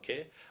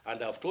 Okay,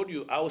 and I've told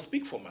you I will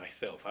speak for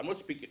myself. I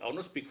will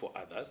not speak for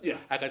others. Yeah.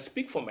 I can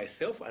speak for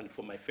myself and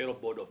for my fellow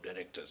board of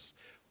directors.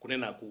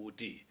 Kunena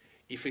kuti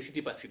if a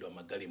city pasido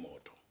magali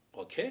moto.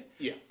 Okay?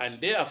 Yeah. And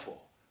therefore,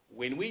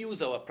 when we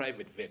use our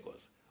private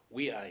vehicles,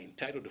 we are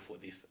entitled for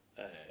this.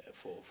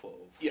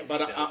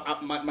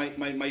 But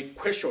my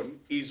question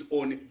is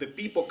on the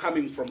people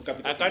coming from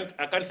capital.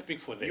 I can't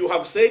speak for them. You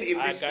have said in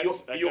this.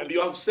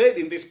 You have said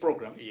in this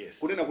program. Yes.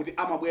 Kunena kuti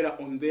amabwera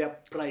on their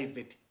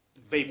private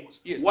vehicles.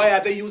 Yes. Why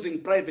are they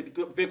using private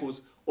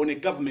vehicles on a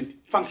government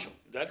function?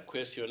 That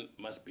question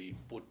must be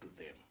put to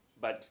them.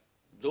 But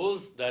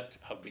those that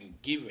have been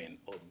given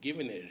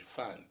a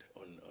refund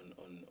on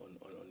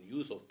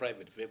use of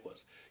private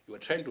vehicles, you are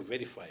trying to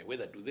verify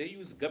whether do they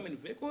use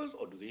government vehicles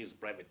or do they use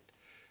private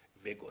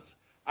vehicles.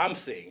 I'm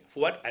saying,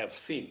 for what I have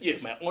seen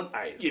with my own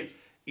eyes,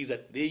 is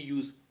that they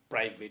use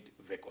private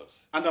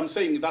vehicles. And I'm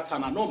saying that's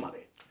an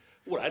anomaly.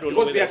 Well, I don't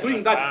because know they are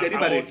doing that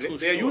deliberately.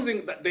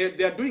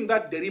 They are doing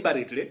that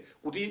deliberately.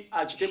 Kuti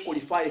achite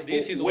qualify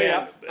for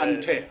wear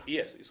and tear.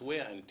 Yes, it's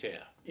wear and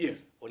tear.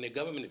 Yes. On a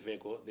government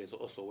vehicle, there's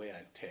also wear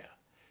and tear.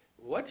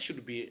 What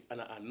should be an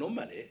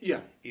anomaly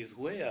is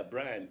where,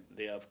 Brian,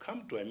 they have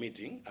come to a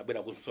meeting,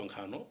 abera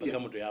kusonkhano,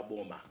 come to a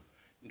boma,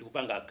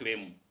 ndikupanga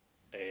claim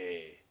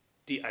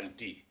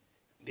T&T,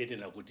 ndete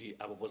nakuti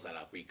abopoza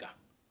la kwika.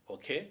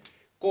 Okay?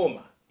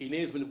 Koma,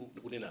 inezi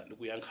kunena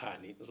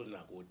nikuyankhani, nzo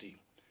nakuti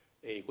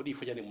kodi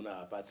ifanyani muna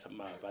abatsa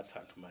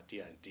anthu ma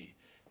T&T,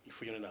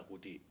 ifanyani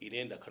nakuti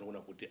inenda kanuna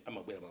kuti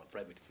amabwera ma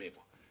private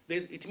vehicle.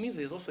 It means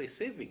there's also a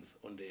savings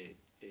on the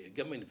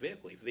government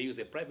vehicle if they use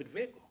a private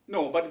vehicle.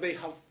 No, but they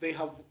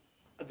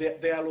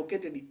are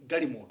located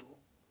Galimoto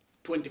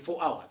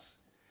 24 hours.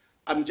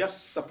 I'm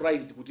just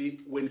surprised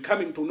when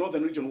coming to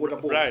Northern Region Water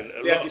Board, Brian,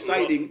 they are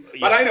deciding.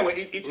 But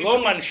anyway,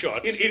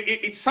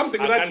 it's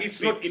something that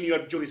it's not in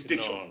your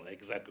jurisdiction. No,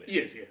 exactly.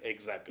 Yes,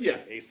 exactly. Yeah.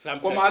 It's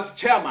something. As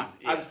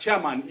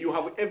chairman, you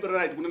have every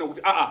right.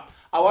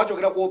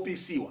 Awachokera ku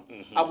OPC wa.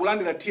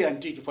 Akulandira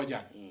T&T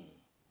chifajani.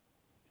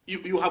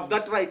 You have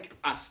that right to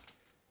ask.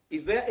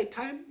 Is there a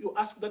time you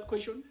ask that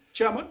question,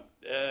 Chairman?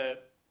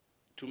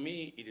 To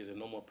me, it is a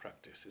normal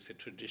practice. It's a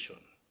tradition,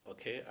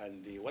 okay?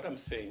 And what I'm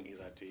saying is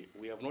that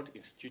we have not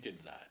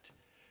instituted that.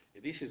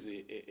 This is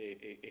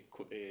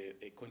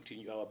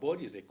our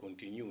body is a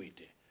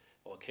continuity,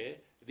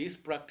 okay? This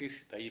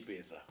practice,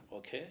 taipesa,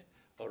 okay?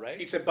 All right?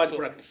 It's a bad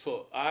practice.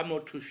 So I'm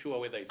not too sure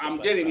whether it's I'm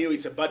telling you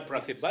it's a bad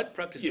practice. It's a bad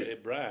practice for a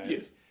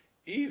brand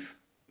if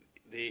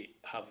they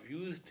have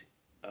used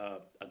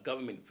a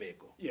government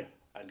vehicle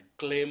and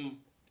claim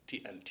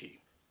T&T.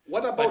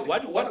 What about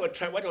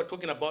what we're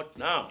talking about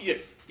now?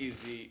 Yes,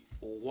 is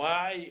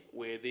why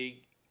were they?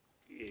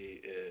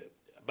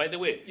 By the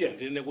way,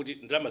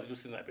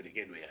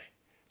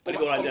 But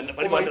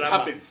it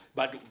happens.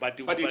 But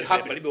it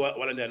happens.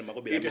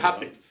 It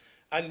happens.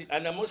 And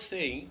I'm not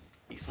saying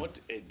it's not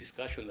a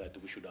discussion that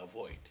we should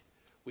avoid.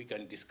 We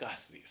can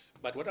discuss this.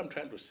 But what I'm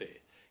trying to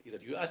say is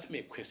that you asked me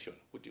a question: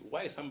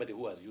 why somebody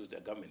who has used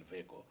a government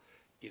vehicle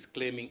is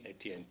claiming a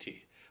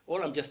T&T?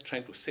 All I'm just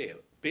trying to say,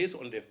 based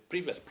on the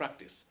previous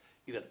practice,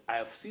 is that I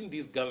have seen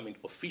these government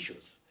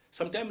officials.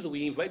 Sometimes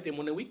we invite them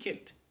on a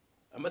weekend.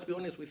 I must be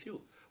honest with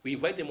you. We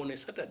invite them on a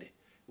Saturday.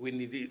 When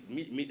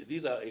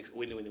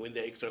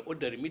they're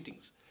extraordinary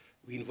meetings,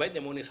 we invite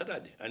them on a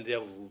Saturday, and they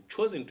have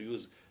chosen to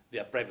use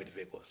their private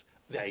vehicles.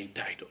 They are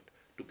entitled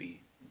to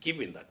be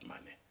given that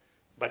money.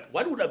 But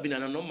what would have been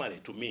an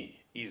anomaly to me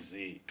is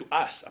to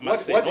us. I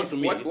must say, not to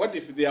me. What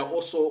if they are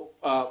also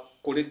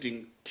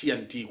collecting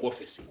T&T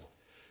office?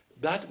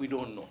 That we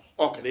don't know.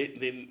 Okay.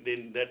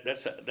 Then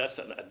that's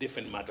a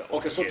different matter.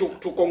 Okay, so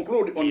to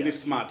conclude on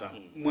this matter,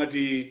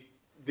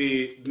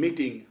 the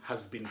meeting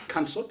has been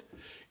cancelled.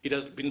 It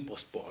has been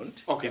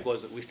postponed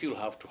because we still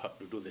have to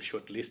do the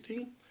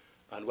shortlisting,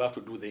 and we have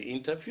to do the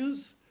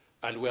interviews,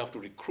 and we have to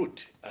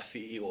recruit a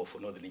CEO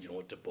for Northern Region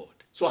Water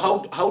Board. So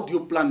how do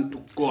you plan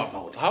to go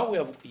about it? How we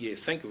have,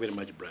 yes, thank you very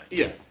much, Brian.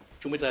 Yeah.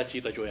 Chumita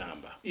chita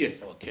choyamba.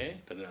 Yes.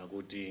 Okay. Tanena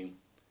kuti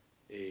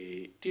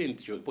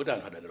TNT choyipota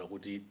anthu adadala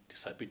kuti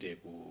tisapite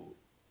ku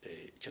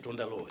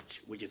Chatonda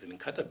Lodge, which is in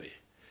Nkatabe.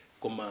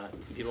 Koma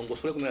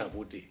ndilongosole kunena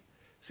kuti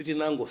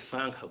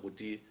sitinangosankha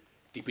kuti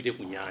tipite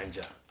ku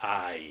nyanja.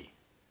 Ayi.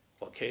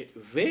 Okay.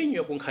 Venue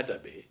ya ku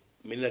Nkatabe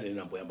menena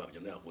nenambo yamba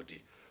mjanena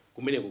kuti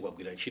kumene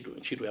kukwagwira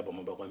ntchito ya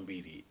pamwamba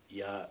kwambiri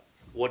ya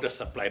water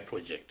supply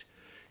project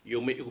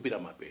yomwe ikupita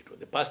mapeto.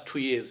 The past 2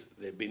 years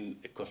there've been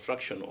a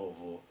construction of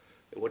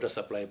a water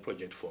supply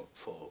project for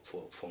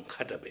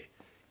Nkatabe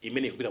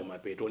imene ikupita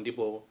mapeto,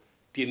 ndipo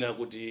tina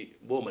kuti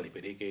boma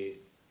lipereke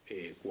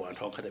ku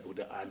anthu a Nkatabe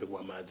kuti ayambe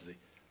kumwa madzi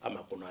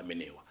amakono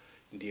amenewa.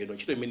 Ndiye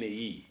ntchito imene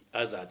iyi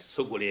azati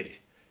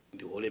sogolere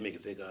ndi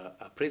olemekezeka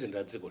president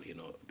a dziko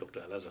lino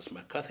Dr. Lazarus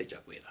McCarthy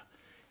Chakwera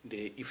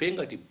ndi ife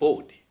ngati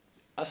board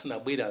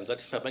asanabwera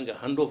anzati sinapange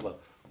handover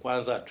kwa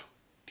anzathu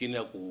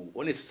tina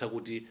kuonetsetsa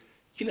kuti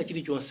china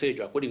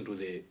chilichonsecho according to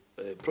the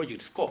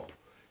project scope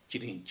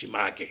chili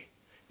chimake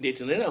ndi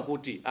tinanena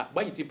kuti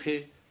bwanji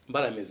tiphe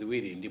mbalame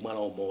ziwiri ndi mwala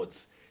umodzi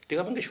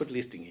tikapanga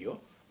shortlisting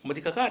iyo koma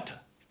tikakatha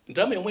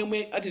ndalama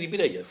yomwe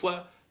atilipira ija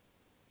fwa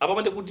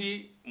apapande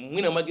kuti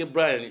mwina make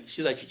Brian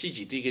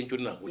chichitike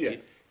nchonena kuti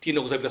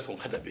tina kuzapita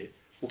sonkhatabe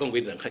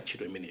kukangoyendera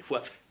ntchito imene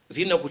fwa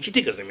zina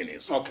kuchitika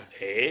zimenezo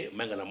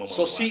mangana mwa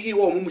so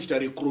CEO mumuchita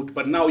recruit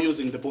but now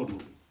using the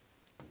boardroom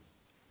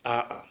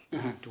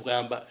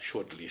tukayamba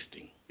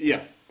shortlisting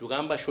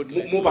tukayamba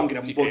shortlisting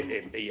mupangira mu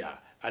boardroom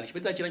and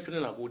chipeta china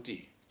chonena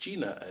kuti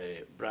china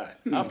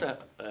Brian after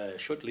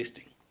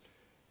shortlisting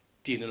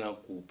tinena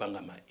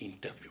kupanga ma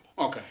interview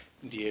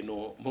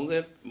ndiyeno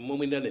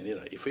momwe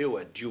ndanenera if you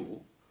were due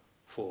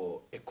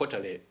for a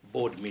quarterly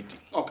board meeting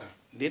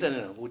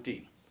nditanena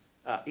kuti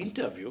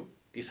interview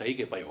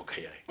tisayike pa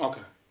yokha yayi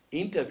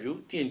interview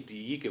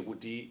tiyike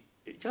kuti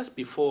just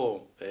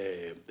before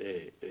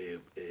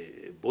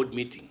board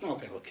meeting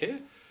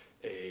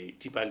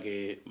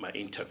tipange ma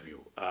interview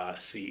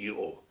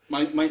CEO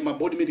my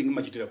board meeting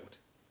machitira kuti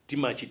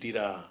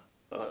timachitira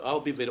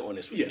I'll be very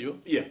honest with you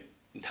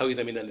nthawi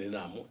zamene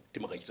ndinamo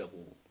timakachita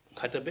ku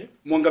Nkhatabe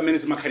monga mmene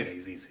zimakhalira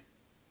izizi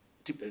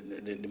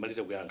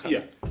ndimaliza kuyankha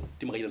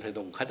timakachita nthawi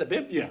za ku Nkhatabe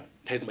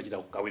nthawi timachita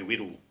ku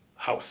Kawiwiru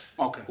house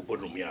ku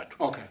boardroom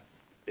yathu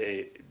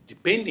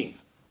depending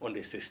on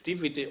the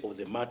sensitivity of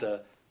the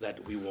matter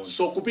that we want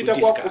so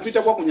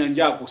kupita kwa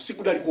kunyanjako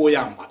sikudali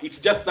koyamba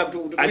it's just that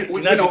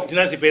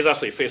tinazipeza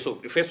so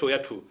ifeso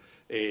yathu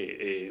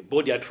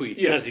board yathu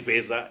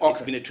inazipeza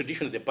it's been a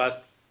tradition in the past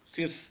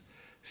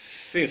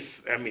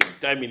since I mean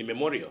time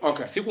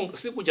immemorial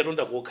siku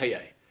chatonda kuokha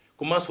yayi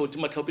komanso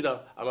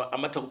timathapita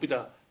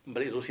amathakupita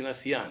mbali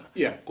zosiyana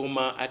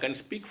koma I can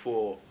speak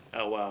for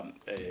our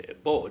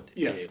board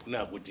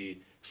kuna kuti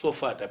so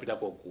far tapita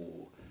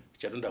ku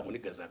chatonda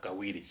kunigaza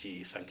kawiri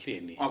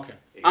chisankhireni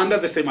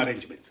under the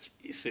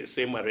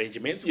same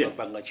arrangements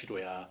kupanga ntchito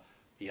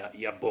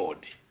ya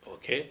board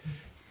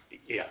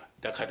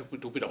takhati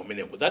kupita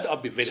kumeneko that I'll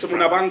be very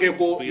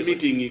simunapangeko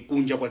meeting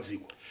kunja kwa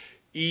dziko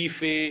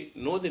ife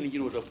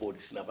Northern Water Board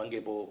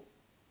sinapangepo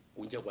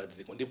kunja kwa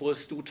dziko ndipo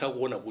sitikutha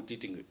kuona kuti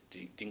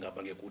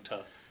tingapange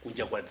kutha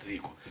kunja kwa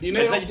dziko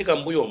inachitika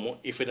mbuyomo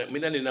ife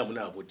mina nena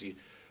muna kuti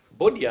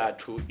board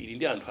yathu ili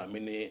ndi anthu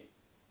amene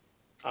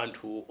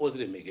anthu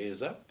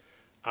ozilemekeza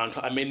anthu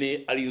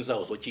amene ali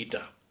nzawo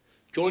zochita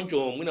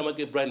choncho mwina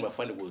make Brian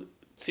mafani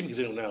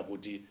kutsimikizeni kunena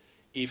kuti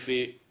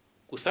ife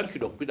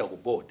kusankhidwa kupita ku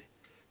board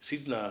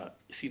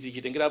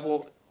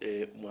sitichitengerapo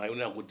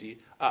mwayona kuti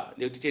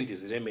ndikuti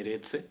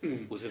tendizilemeretse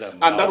kuzira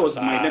and that was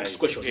my next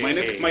question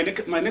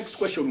my next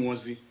question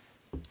was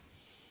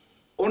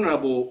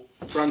Honorable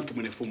Frank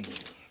Mwenefumbo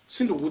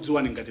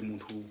sindikudziwani ngati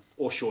munthu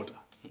oshota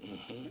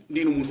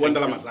ndinu munthu wa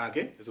ndalama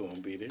zake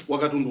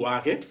wakatundu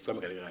wake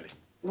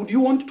would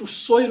you want to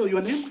soil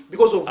your name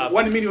because of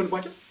 1 million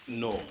kwacha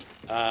no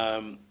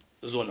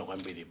zona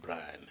kwambiri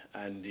Brian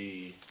and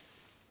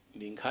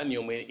ndi nkhani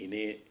yomwe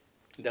ine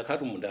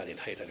ndakati mundale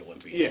nthaitali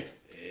kwambiri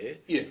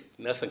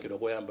nasankhidwa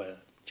koyamba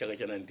chaka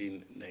cha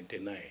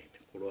 1999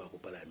 kulowa ku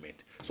parliament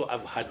so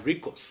I've had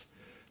recourse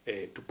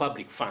to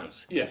public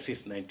funds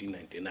since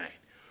 1999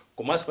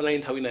 komanso panali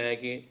nthawi ina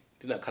yake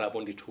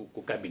ndinakhalapo ndithu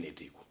ku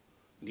cabinet iko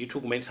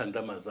ndithu kumayendetsa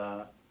ndalama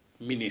za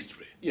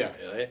ministry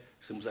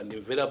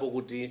simuzandimverapo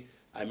kuti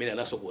amene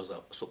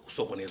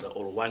anasokoneza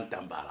or one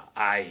tambala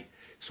ayi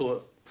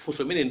so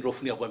funso imene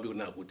ndilofunika kwambiri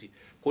kuna kuti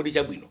kodi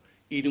chabwino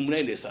ili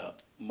munayendesa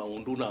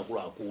maunduna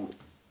akuluakulu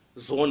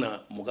zona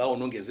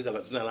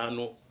mukaonongezeka zina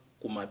lanu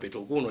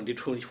kumapeto kuno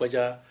ndithu chifukwa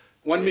cha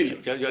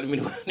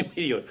 1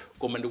 million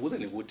koma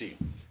ndikuwuzani kuti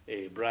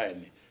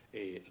Brian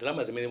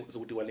ndalama zimene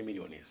zikuti 1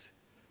 million izi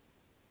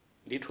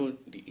ndithu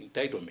ndi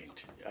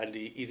entitlement and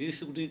izi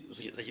sikuti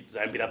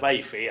zayambira pa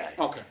ife yayi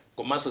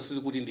komanso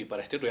sizikuti ndi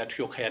parastatal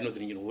yathu yokha ya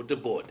Northern Water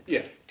Board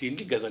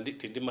tindigaza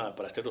ndi ma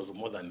parastatals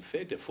more than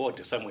 30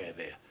 40 somewhere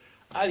there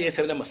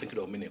aliyense amene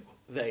amasankhidwa kumeneko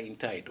they are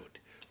entitled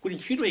kuti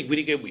ntchito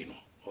igwirike bwino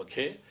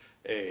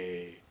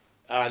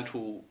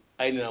anthu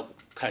ayenera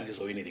kukhandi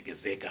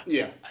zoyenerekezeka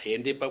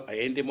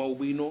ayende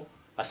maubwino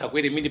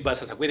asakwere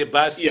minibus asakwere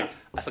basi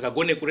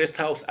asakagone ku rest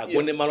house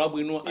agone malo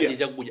abwino aje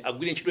chakudya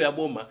agwire ntchito ya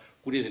boma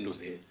kuti zinthu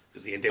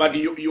ziyende but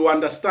you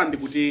understand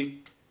kuti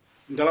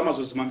ndalama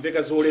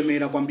zozimamveka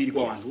zolemera kwambiri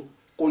kwa anthu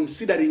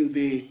considering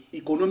the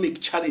economic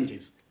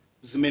challenges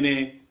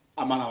zimene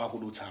amalawa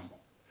akudutsamo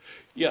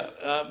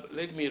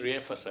let me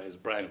re-emphasize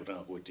Brian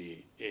kuti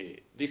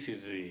this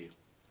is a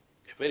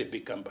very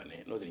big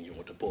company Northern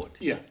Water Board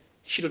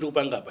ntchito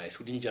tikupanga pa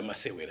kuti nja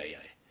masewera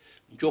yayi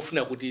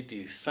njofuna kuti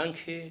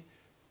tisankhe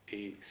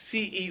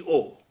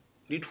CEO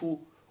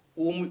ndithu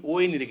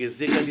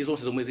woyenerekezeka ndi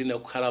zonse zomwe zina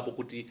kukhalapo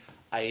kuti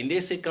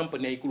ayendese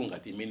company yayikulu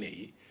ngati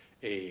imeneyi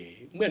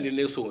mwina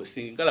ndineso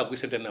singala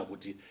kuisentana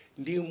kuti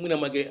ndi mwina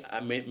make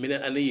amene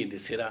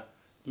anayendesera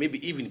maybe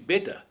even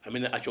better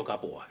amene achoka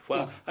apo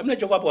for amene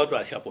achoka apo watu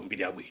asiapo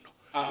mbiri abwino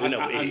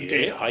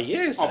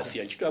yes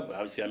asiya ntchito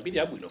asiya mbiri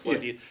abwino for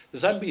the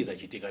zambiri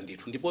zachitika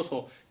ndithu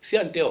ndiponso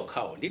siyantewo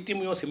khawo ndi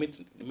timu yonse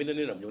imene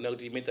nena mnyona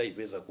kuti imene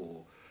ipeza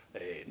ku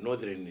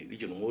Northern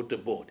Regional Water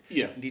Board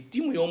ndi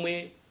timu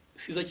yomwe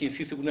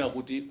sizachinsisi kunena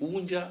kuti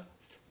kunja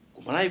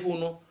kumalawi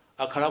kuno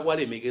akhala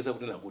kwalemekeza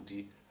kunena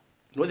kuti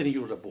Northern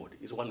Regional Water Board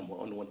is one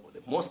of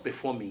the most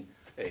performing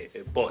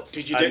boards.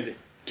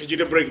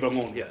 Tijite break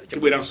bangono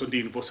tibweranso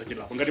ndini posa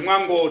chilapo ngati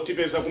mwango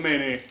tipeza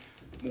kumene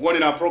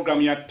mukuonera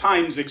program ya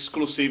Times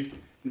Exclusive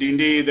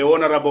ndi the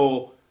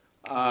Honorable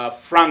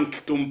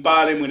Frank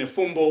Tumpale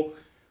Mwenefumbo,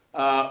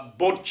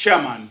 board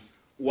chairman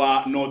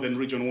wa Northern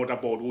Regional Water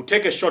Board. We'll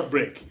take a short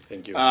break.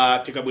 Thank you.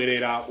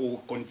 Tikabwerera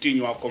we'll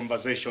continue our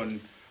conversation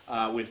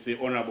with the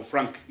Honorable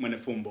Frank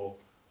Mwenefumbo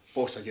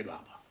posa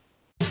chilapo.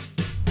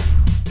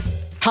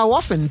 How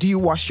often do you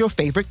wash your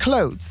favorite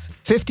clothes?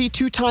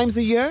 52 times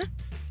a year?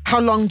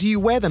 How long do you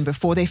wear them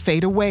before they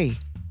fade away?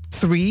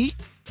 3,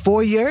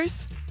 4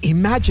 years?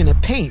 Imagine a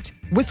paint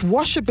with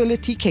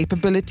washability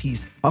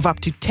capabilities of up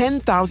to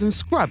 10,000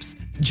 scrubs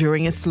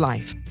during its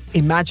life.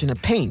 Imagine a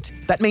paint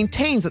that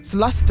maintains its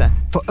luster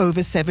for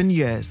over 7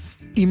 years.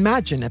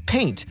 Imagine a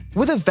paint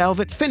with a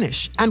velvet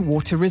finish and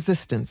water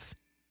resistance.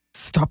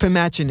 Stop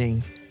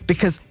imagining,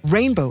 because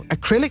Rainbow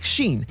Acrylic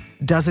Sheen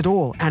does it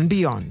all and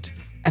beyond.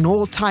 An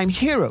all-time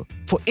hero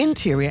for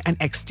interior and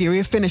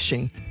exterior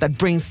finishing that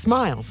brings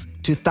smiles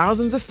to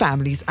thousands of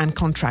families and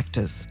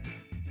contractors.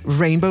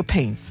 Rainbow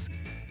Paints.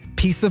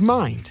 Peace of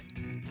mind.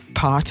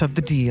 Part of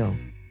the deal.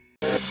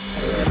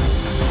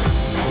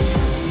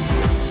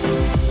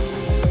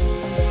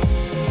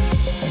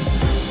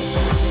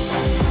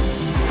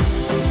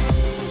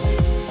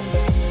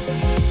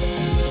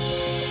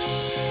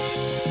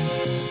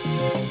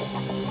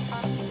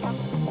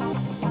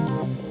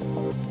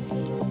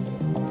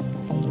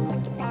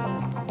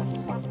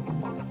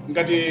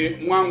 Ngati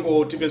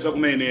mwango tipeza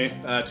kumene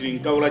tili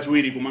mgawo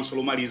lachiwiri komanso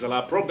lomaliza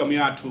la program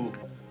yathu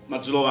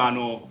madzulo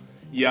ano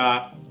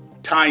ya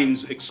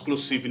Times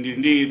Exclusive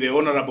ndi the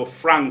Honorable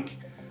Frank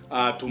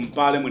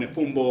Tumpale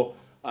Mwenefumbo,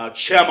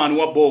 chairman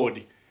wa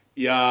board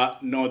ya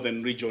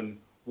Northern Region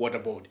Water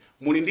Board.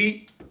 Muli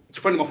ndi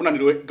chifani mafuna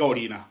ndiwe gawo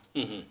lina.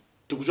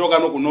 Tikuchoka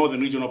no ku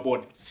Northern Regional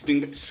Board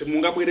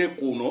simungabwere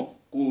kuno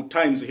ku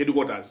Times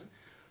headquarters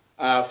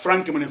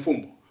Frank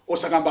Mwenefumbo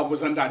osakamba apo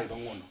zandale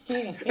pang'ono.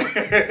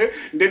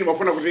 Ndeni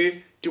mafuna kuti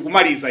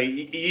tikumaliza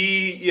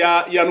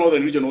ya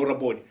Northern Regional Water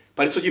Board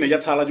paliso china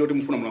chatsala choti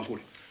mufuna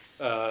mulankhule.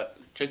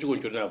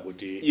 Chachikulu chonena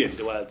kuti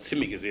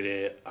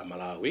ndiwatsimikizire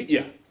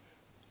amalawi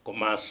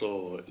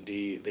komanso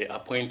ndi the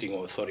appointing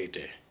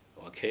authority,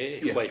 okay,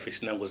 kwa ife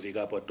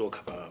sinangozika apo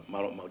toka pa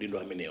maudindo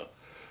amenewa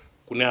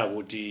kunena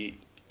kuti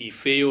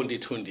ifeyo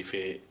ndithu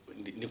ndife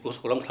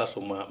ndikusokola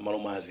mkhaso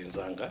maloma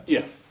azinzanga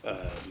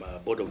ma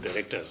board of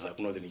directors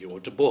ku Northern Regional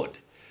Water Board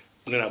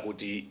kunena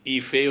kuti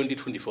ifeyo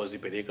ndithu ndife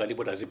wazipereka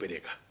ndipo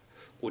tazipereka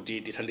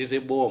kuti tithandize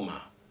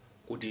boma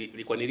kuti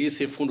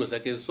likwanirise mfundo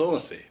zake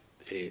zonse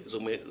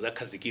zomwe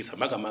zakhazikisa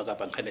makamaka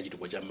pa nkhani ya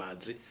chitukuko cha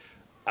madzi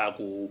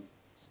aku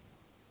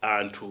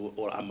anthu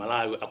or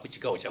amalawi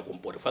akuchigawo cha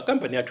kumpoto. Fa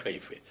company yathu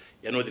ife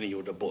ya Northern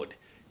Water Board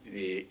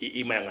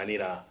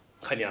imayang'anira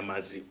nkhani ya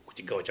madzi ku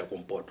chigawo cha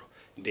kumpoto.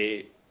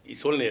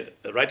 It's only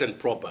right and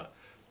proper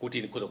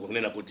kuti nikoza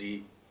kunena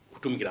kuti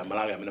kutumikira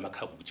amalawi amene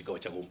makhala ku chigawo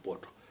cha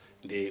kumpoto.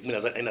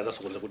 Mwina ena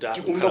zasokonza kuti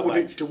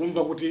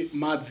tikumva kuti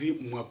madzi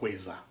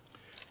mwakweza.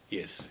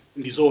 Yes.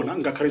 Ndizona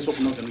ngakhalenso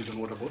ku Northern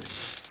Regional Water Board.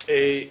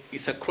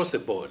 It's across the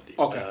board.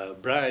 Okay.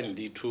 Brian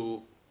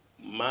nditu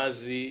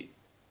mazi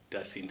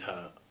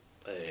tasintha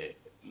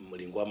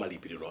mlingo wa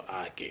malipiriro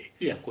ake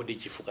kodi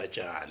chifuka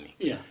chani.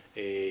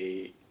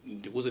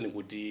 Ndikuze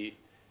nikuti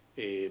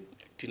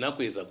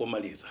tinakweza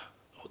komaliza,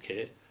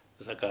 okay,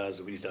 zaka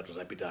ziwiri zitatu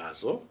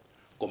zapitazo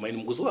koma ine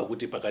mukuziwa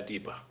kuti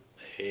pakatipa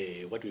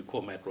what we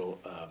call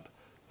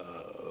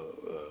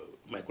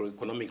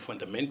microeconomic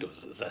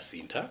fundamentals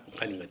zasintha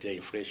nkhani ngati ya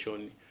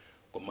inflation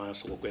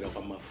komanso kukwera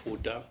kwa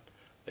mafuta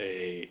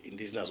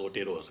ndizina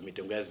zoterozo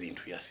mitengo ya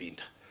zinthu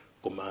yasintha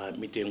koma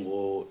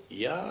mitengo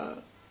ya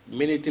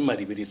mene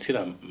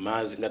timalipiritsira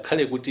mazi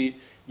ngakhale kuti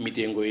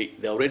mitengo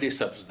they already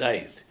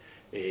subsidized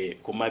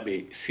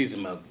komabe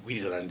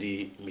sizimagwirizana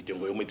ndi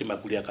mitengo yomwe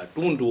timagulira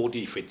katundu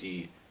kuti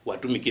ife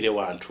watumikire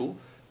wanthu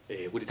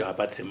kuti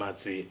tawapatse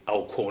madzi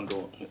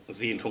aukhondo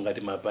zinthu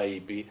ngati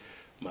mapaipi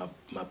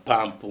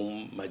mapampu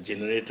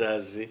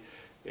magenerators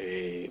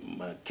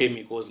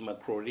chemicals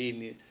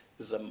machlorine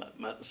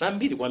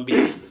zambiri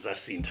kwambiri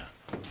zasintha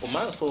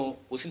komanso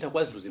kusintha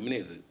kwa zinthu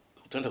zimenezi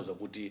kutanthauza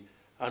kuti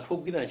anthu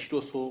ogwira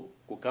ntchitonso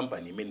ku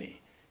company imeneyi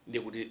ndi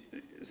kuti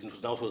zinthu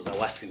zinawonso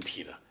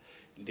zawasinthira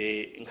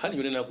ndi nkhani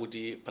yonena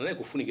kuti panali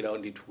kufunikirawo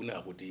ndithu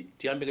kunena kuti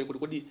tiyambike kuti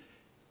kodi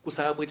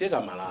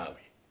kusabweteka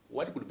Malawi,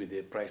 what could be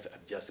the price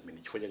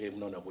adjustment chifukwa chake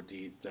munaona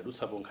kuti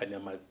tinadutsapo nkhani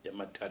ya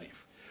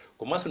matariff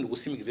komanso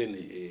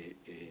ndikusimikizeni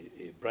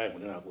Brian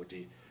kunena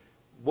kuti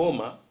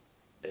boma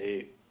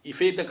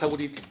ife takhala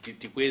kuti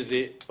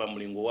tikweze pa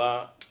mlingo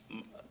wa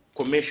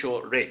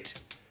commercial rate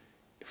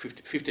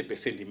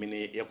 50%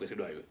 imene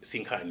yakwezedwayo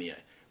sinkhani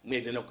yayi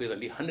mwene kweza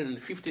ndi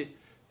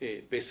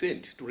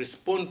 150% to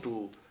respond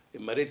to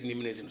marate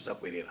imene zinthu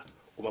zakwerera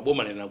koma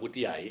boma nena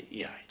kuti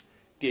yayi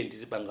tiye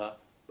ndizipanga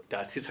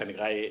tatsitsani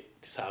kaye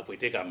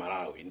tisapweteka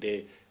Malawi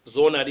nde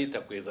zona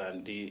litakweza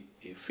ndi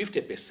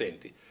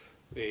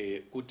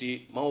 50%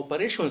 kuti ma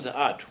operations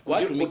athu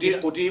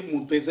kuti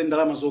mupeze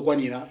ndalama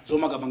zokwanira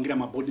zomakapangira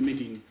ma board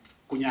meeting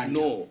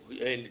kunyanja. No,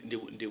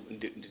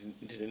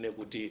 ndinene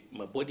kuti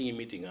ma boarding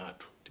meeting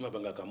athu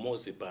timapanga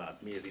kamozi pa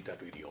miezi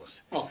 3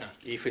 iliyonse. Okay.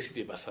 Ife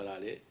siti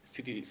basalale,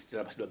 siti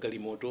sinapasidwa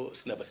galimoto,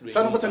 sinapasidwa.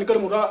 Sana patsa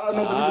galimoto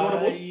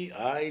another meeting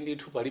ayi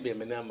ndithu palibe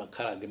amene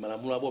amakhala ndi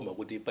malamulo aboma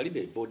kuti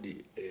palibe board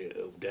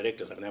of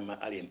directors amene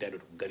ali entitled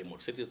to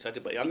galimoto. Siti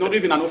not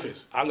even an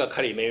office.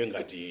 Angakhale ineyo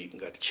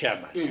ngati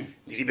chairman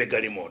ndilibe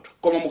galimoto.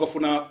 Koma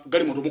mukafuna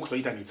galimoto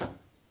mukusoyitanitsa.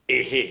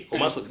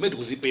 Komanso zimene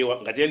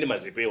tikuzipewa ngati ndi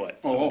mazipewa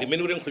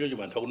ndimene kuti nkhonyo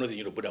chimanthu akunoti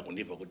nyiro boda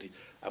kundipa kuti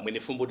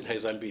Mwenefumbo nthawi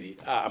zambiri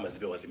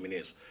amazipewa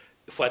zimenezo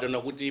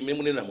ifatana kuti imene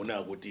munena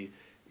munena kuti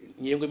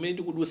nyengo imene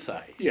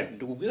ndikudutsayi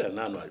ndikugwira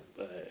nanu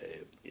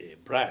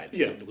Brian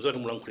ndikuzoona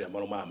mulankhulira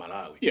malo ma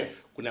Malawi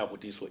kuna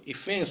kuti so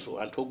ifenso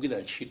anthu ogwira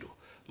ntchito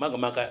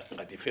makamaka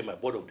ngati ife ma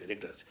board of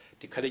directors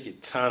tikhale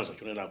chitsanzo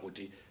chonena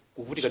kuti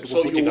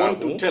so you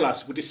want to tell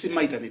us kuti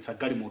simaitanitsa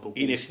galimoto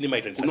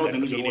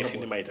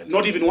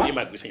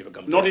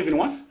not even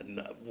once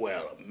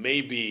well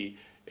maybe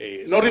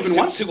not even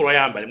once sikolo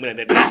yamba mwina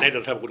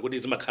naita sababu kuti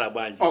zimakhala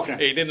bwanji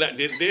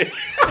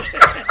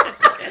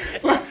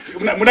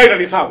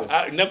munaitanitsapo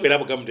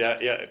nakwerapo kamti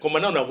koma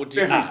naona kuti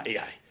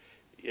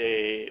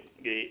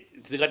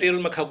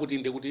zikatero makhala kuti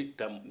ndekuti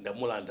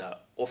ndamulanda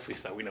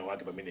officer wina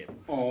wake pamenepo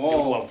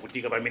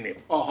wavutika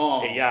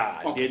pamenepo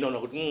ndiye naona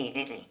kuti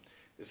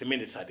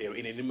zimene satero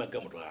ine ndi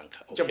magamoto anga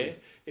okay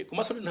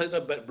komanso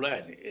ndinaza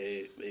Brian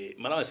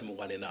Malawi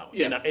simukwane nawo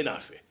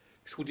enafe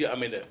sikuti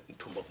amene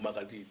nthumba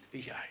kumakati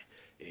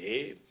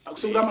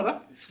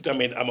sikuti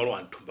amene amalo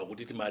anthumba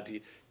kuti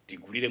timati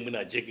tigulire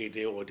mwina jacket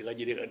or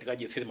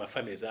tikadyetsere ma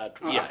families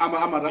athu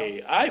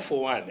I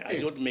for one I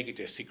don't make it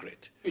a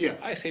secret.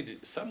 I said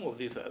some of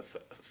these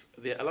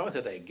the allowance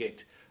that I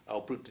get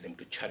I'll put them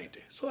to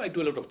charity. So I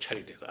do a lot of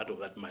charities out of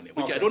that money,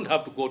 which I don't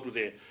have to go to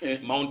the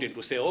mountain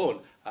to say,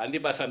 oh, I do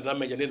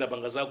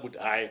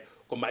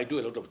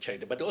a lot of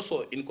charity, but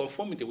also in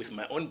conformity with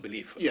my own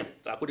belief,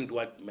 according to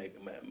what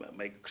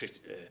my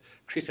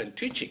Christian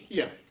teaching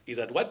is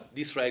that what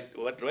the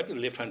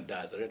left hand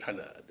does, the right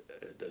hand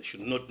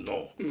should not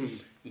know.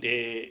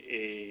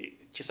 The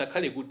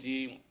chisakale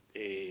kuti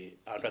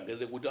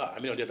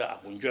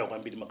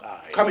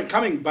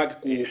coming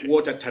back to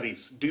water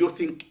tariffs, do you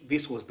think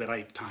this was the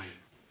right time?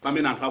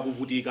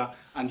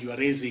 And you are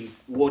raising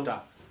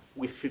water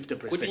with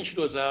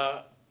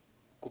 50%.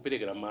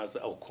 Kuperekera mazi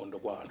au kondo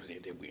kwa anthu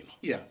ziyete bwino.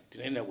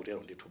 Tinayenera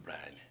kutero ndithu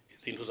Brian.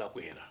 Zinthu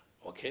zakwera,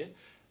 okay?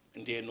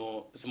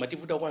 Ndiyeno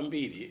zimativuta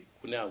kwambiri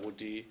kunena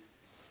kuti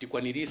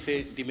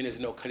tikwanirise ndimene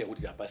zinakhalira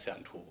kuti apase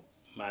anthu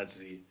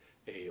madzi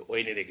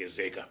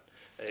oyenerekezeka.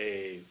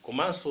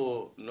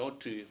 Komanso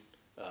not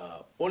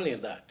only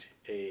that,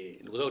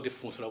 ndikuza kuti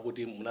funso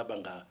lakuti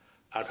munapanga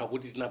anthu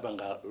akuti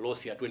tinapanga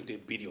loss ya 20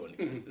 billion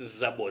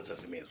zabodza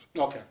zimezo.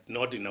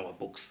 Not in our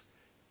books.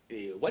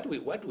 What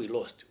we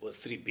lost was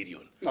 3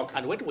 billion.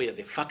 And what were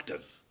the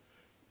factors?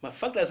 Ma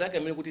factors ake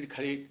amene kuti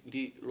tikhale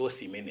ndi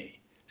loss imeneyi.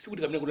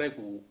 Sikuti kamene kunali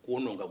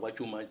kuononga kwa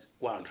chuma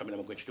kwa anthu amene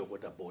amagwira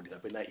water board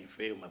kapena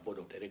ife ma board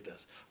of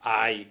directors.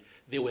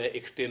 They were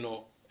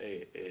external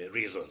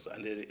reasons,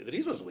 and the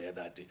reasons were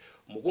that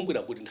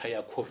mukumbira kuti nthawi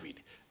ya COVID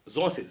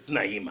zonse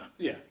zinayima.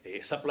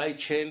 Supply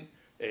chain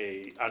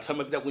anthu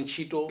amapita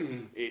kuntchito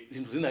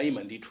zinthu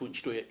zinayima ndithu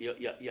ntchito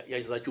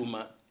ya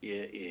zachuma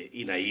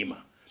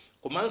inayima.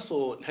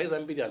 Komanso nthawi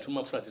zambiri anthu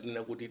mafuna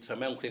tinena kuti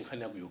tisamayankhule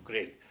nkhani ya ku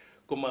Ukraine.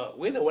 Koma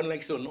whether one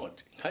likes it or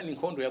not, nkhani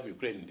nkhondo ya ku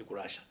Ukraine ndi ku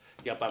Russia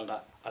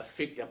yapanga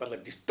affect yapanga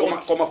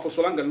distort. Koma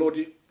funso langa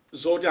loti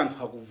zoti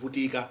anthu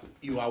akuvutika,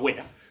 you are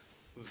aware?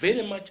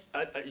 Very much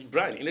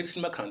Brian ine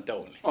simakhala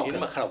town ine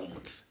makhala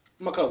kumudzi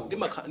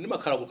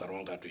ndimakhala ku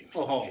Karonga twini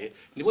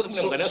ndipo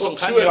zimene mukanaso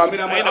nkhani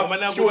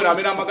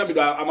amene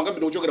amakambidwa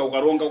kuchokera ku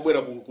Karonga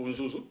kubwera ku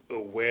Nzuzu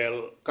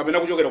well kapena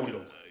kuchokera ku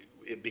Lilongwe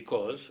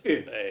because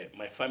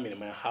my family,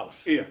 my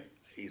house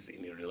is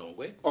in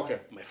Lilongwe.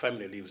 My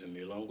family lives in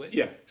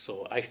Lilongwe.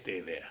 So I stay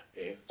there.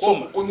 So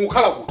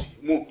mukhala kuti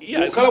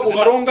mukhala ku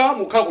Karonga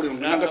mukhala ku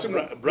Lilongwe nanga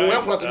simu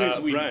muyankhula zimene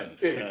ziwiri.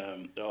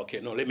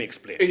 Okay, no, let me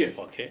explain.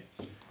 Okay.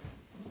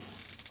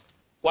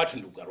 What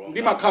ndu Karonga?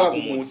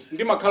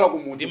 Ndimakhala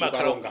kumudzi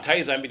Karonga.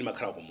 Nthawi zambiri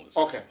ndimakhala kumudzi.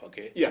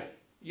 Okay.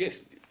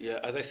 Yes,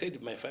 as I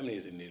said, my family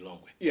is in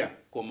Lilongwe.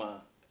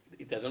 Koma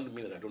it doesn't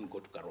mean that I don't go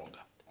to Karonga.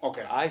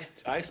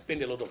 I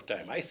spend a lot of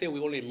time. I say we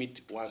only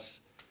meet once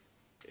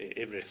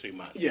every 3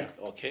 months.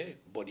 Okay,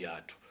 body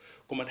atu.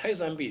 Koma nthawi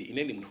zambiri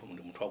ineni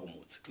munthu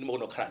wakumudzi.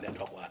 Ndimakona kukhala ndi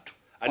anthu akwathu.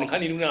 Ani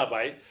nkhani inu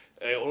napai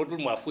onotu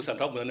mwafusa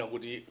anthu akumana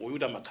kuti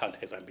uyuta makhala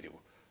nthawi zambiri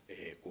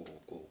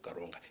ku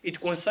Karonga. It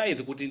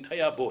coincides kuti nthawi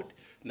ya board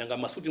nanga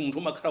masuti munthu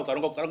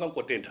umakhala ukaronga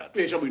nkotentha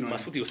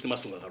masuti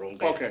yosimasunga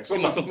karonga okay so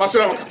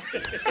masura makhala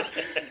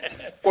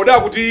koda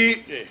kuti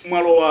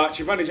mwalowa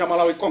chipande cha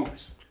Malawi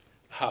Congress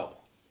how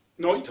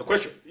no it's a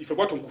question if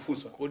kwathu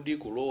nkufunsa kodi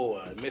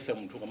kulowa mesa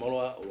munthu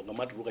kamalowa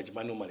ungamatuluka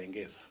chipande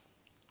umalengeza.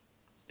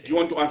 Do you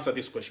want to answer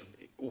this question?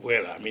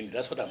 Well, I mean,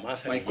 that's what I'm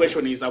asking. My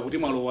question is, akuti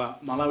mwalowa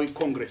Malawi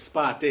Congress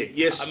Party,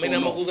 yes or no?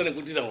 Amakuza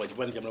nekutira ngwa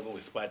chipande cha Malawi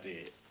Congress Party,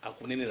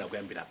 akunenera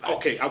kuyambira pasi.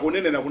 Okay,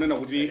 akunenera kunena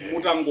kuti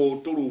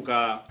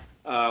mutangotuluka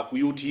ku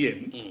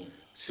UTM,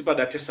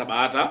 sipadatesa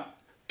bata,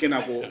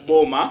 kenako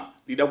boma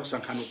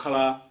lidakusankhana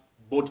kukhala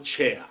board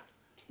chair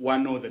wa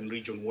Northern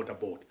Region Water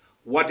Board.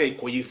 What a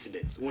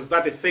coincidence. Was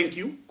that a thank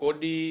you?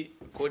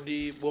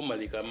 Kodi boma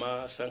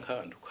likama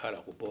sankhana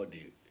kukhala ku board.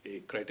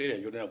 Criteria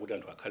yonena kuti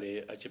anthu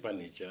akhale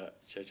achipani cha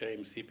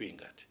MCP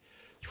ngati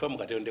chifukwa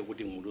mukatende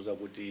kuti muduza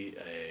kuti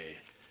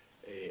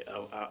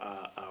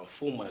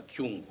afuma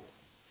kyungu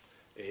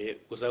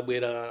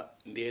kuzabwera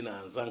ndi ena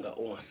anzanga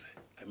onse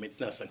amene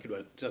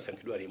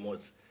tinasankhidwa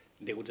limodzi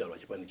ndiye kuti alwa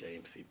chipani cha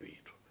MCP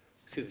itu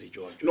sizili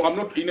choncho. No, I'm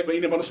not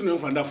ine panosino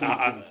yankhula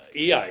ndafuna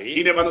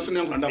ine panosino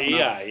yankhula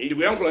ndafuna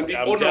ndikuyankhula ndi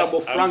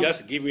honorable Frank. I'm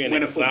just giving you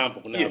an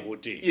example kuna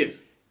kuti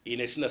yes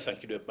ine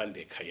sinasankhidwe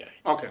pande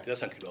khayai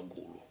tinasankhidwa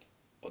gulu.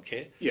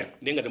 Okay? Yeah.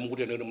 Nenga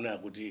demukuti neno muna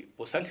kuti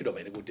posankhidwa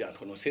baine kuti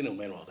anthu onosene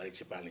umene wakali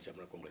chipani cha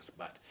Congress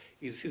Party.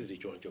 Izi sizili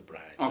choncho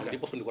Brian.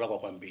 Ndipo sondikola kwa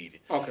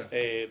kwambiri.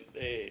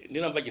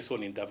 Ndinamva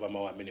chisoni ndava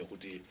mawu amene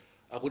kuti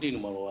akuti inu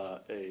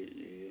malowa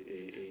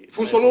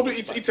Funsolodo,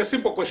 it's a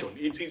simple question.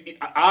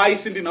 I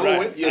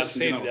sindinalowe yes. I've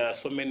said there are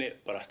so many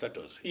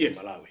parastatals in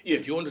Malawi.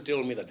 Yes. If you want to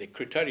tell me that the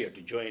criteria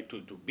to join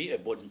to be a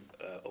board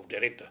of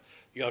director,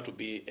 you have to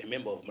be a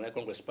member of Malawi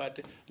Congress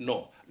Party.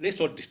 No, let's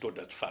not distort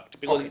that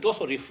fact because it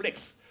also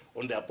reflects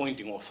on the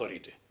appointing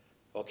authority.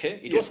 Okay?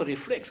 It also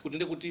reflects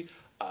kuti kuti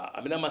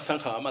amene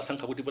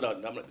amasankha kuti bora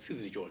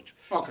sizili choncho.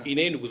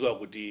 Ine ndikuziwa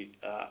kuti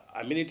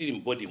amene tili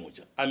mbodi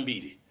moja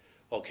ambiri.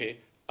 Okay?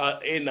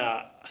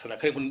 Ena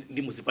sanakhale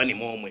ndi muzipani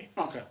momwe.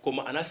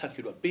 Koma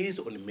anasankhidwa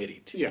based on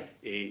merit.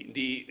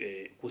 Ndi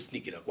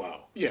kusinikira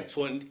kwawo.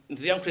 So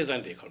ndiyankhuleza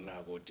ndekha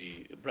nako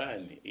kuti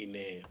Brian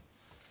ine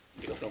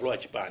ndikafuna kulowa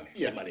chipani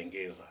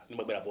ndimalengeza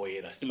ndimabwera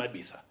poyera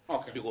simabisa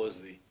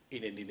because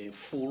ine ndine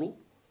mfulu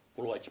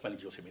kulowa chipani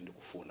chonse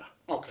ndikufuna.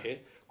 Okay?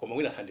 Koma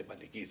wina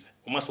sandipandikize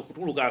komanso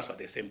kutulukanso at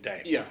the same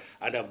time.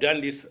 And I've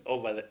done this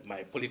over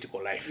my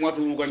political life.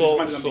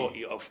 So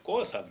of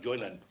course I've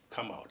joined and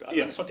come out.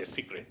 It's not a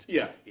secret.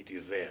 It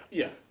is there.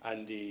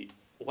 And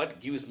what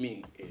gives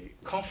me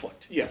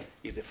comfort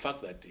is the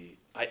fact that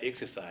I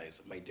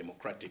exercise my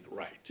democratic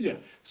right.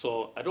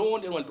 So I don't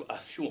want anyone to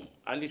assume.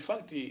 And in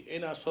fact,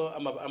 ena so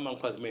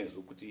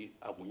amankwazimenzo kuti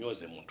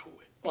akunyoze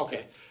munthuwe.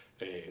 Okay.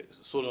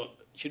 So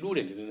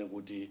chidule ndinene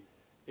kuti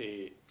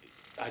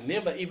I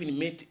never even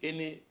met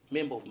any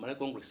member of Malawi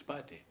Congress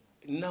Party.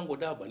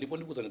 Nangodaba ndipo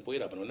ndikuza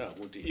nipoera panona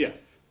kuti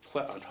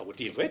kwa anthu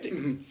akuti invite.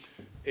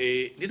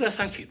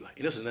 Nditasankhidwa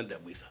ineso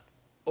zinandabwisa.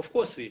 Of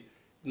course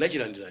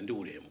nachilandira ndi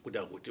ulemu kuti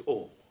akuti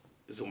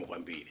zomwe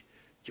kwambiri.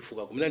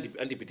 Chifukwa kumene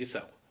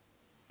andipitisako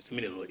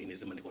zimenezo ine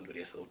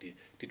zimandikondweresa kuti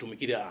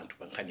titumikire anthu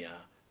pa nkhani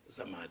ya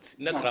zamadzi.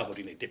 Ndakhala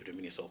kuti ine deputy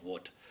minister of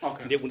water.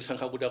 Ndiye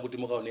kundisankha kuti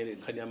mukaonere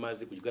nkhani ya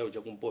madzi ku chigawo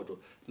cha kumpoto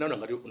naona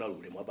ngati unali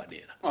ulemu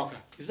wapadera.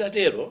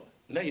 Zizatero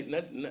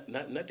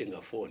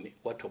natenga phone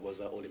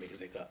kwathokoza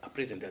olemekezeka a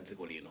president a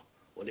dziko lino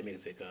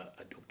olemekezeka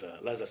a Dr.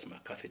 Lazarus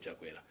McCarthy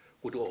Chakwera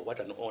kuti what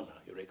an honor,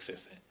 Your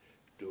Excellency,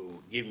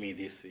 to give me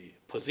this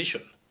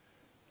position.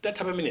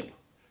 Tatapa minepo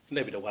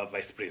ndapita kwa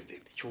vice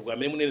president chifukwa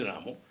amene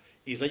muneneramu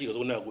izinachika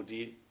zokuona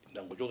kuti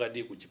ndangochoka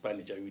di ku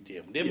chipani cha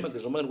UTM ndiye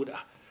magezo mangani kuti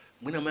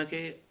mwina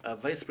make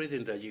vice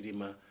president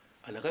achitima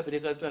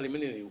anakapereka zina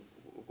limene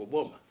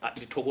kuboma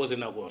ndithokoze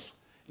nakonso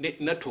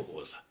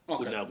nathokoza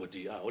kuna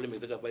kuti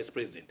olemekezeka vice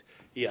president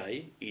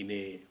iyayi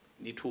ine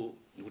ndithu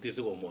ndikuti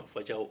zikomo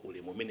facha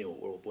ulemu umene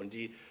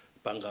opondi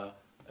panga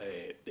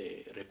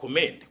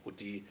recommend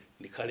kuti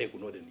ndikhale ku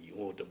Northern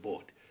Water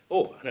Board.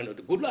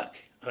 Ananoti good luck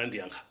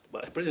anandiyankha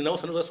president nawo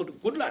sanoza soti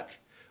good luck.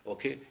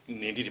 Okay,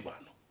 nditi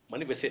pano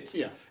manifest.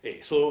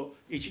 So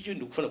ichichi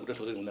ndikufuna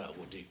kutanthauza kuna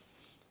kuti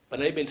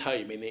panaibe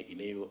nthawi imene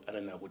ineyo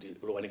anana kuti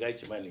lowanika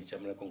chimani cha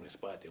Malawi Congress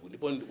Party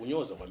ndipo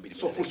kunyoza kwambiri.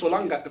 So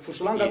Fusolanga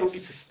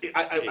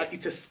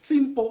it's a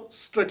simple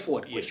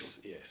straightforward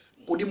question.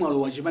 Kodi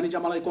mwalowa chimani cha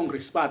Malawi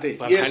Congress Party?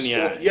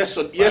 Yes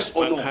or no?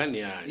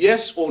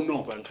 Yes or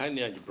no?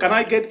 Can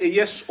I get a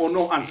yes or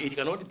no answer? It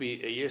cannot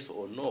be a yes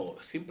or no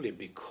simply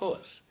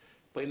because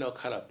paina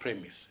khala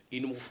premise.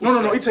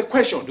 No, it's a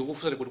question.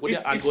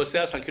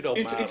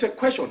 It's a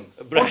question.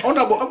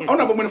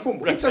 Honorable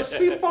Mwenefumbo. It's a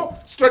simple,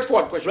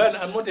 straightforward question. Brian,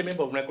 I'm not a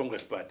member of my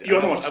Congress Party.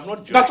 You're not. I'm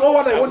not. That's all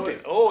what I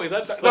wanted. Is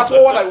that? That's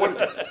all what I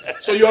wanted.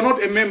 So you are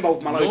not a member of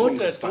Malawi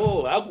Congress Party.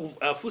 Not at all.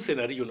 I'm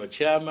regional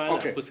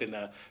chairman.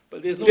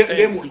 But there's no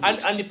time.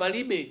 And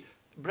palibe,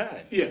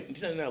 Brian.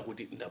 Ndinanena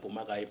kuti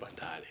ndapomaka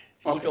ipandale.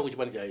 Ndikuchoka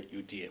kuchipani cha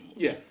UTM.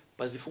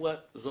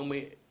 Pazifuwa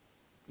zomwe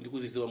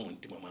ndikuziziwa mu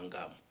mtima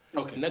mangamu.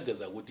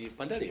 Nagaza kuti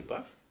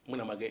pandalepa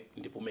muna make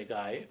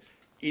ndipomekaye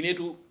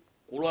inetu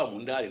kulowa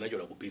mundale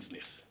nachola ku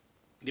business.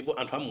 ndipo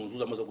anthu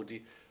amunzuza maza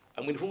kuti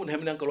Mwenefumbo nthawi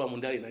imene ankalowa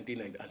mundale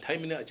 1990 nthawi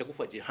imene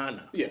achakufa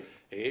Chihana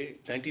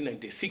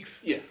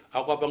 1996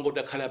 akwapanga kuti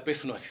akhale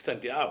personal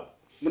assistant awo.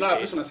 Munala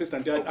personal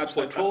assistant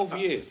for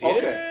 12 years.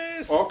 Okay.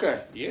 Okay.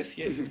 Yes.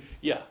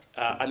 Yeah,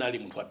 anali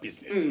munthu wa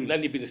business.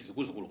 Nani business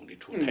zikuzukulu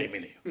ndithu nthawi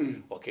imeneyo.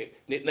 Okay.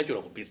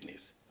 Nachola ku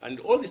business. And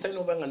all this time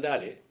over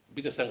ngandale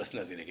business anga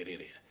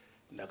sinazilekerere.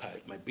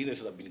 My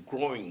businesses have been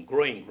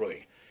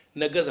growing.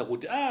 Nagaza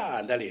kuti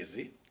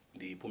ndalezi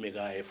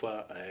ndipumeka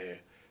efa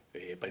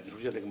but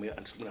ndikuchita ngeke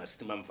antisumuna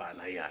system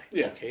amvana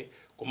yayi. Okay.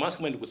 Komanso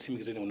kumene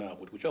ndikutsimikiza nena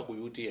kuti kuchoka ku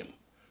UTM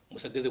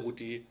musageze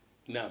kuti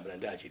namba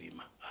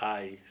ndachirima.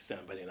 Hayi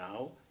sambane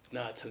nawo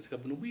na tsanzika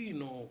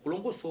bwino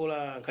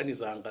kulongosola nkhani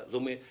zanga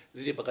zomwe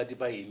zili pakati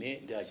pa ine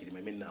ndi achirima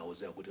imene nawo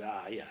za kuti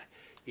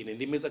ine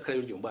ndimeza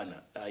khale nje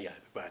mbana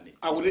pani.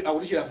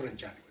 Akuti chira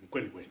French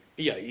kweni.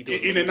 Yeah,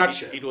 in a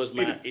nutshell. It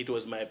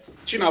was my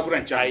China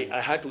French.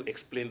 I had to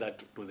explain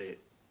that to the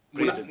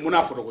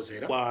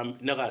munafotokozera kwa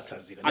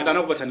nakatsanzika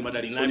andanakupatsani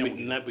madalitso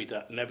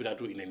napita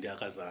tu ine ndi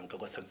akazanga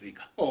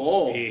kwatsanzika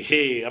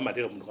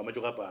amatero munthu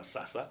kamachoka pa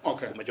sasa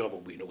kumachoka pa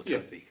bwino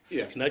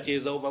kutsanzika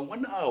tinacheza over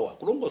 1 hour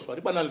kulongoswa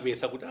ali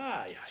panamvesa kuti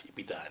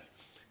ipitani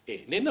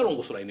nena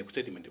longosola ine ku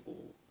statement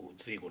ku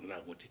dziko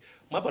nakuti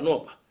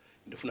mwapanopa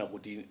ndifuna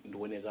kuti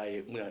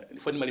ndionekaye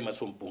ndifuna mali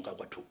matso mpunga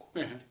kwathuko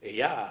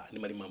ni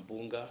mali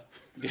mampunga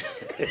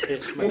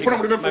mufuna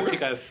mulime mpunga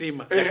mafika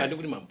sima kandi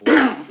kuti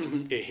mampunga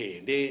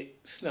nde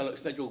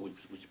sina choko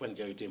kuchipani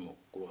cha utemo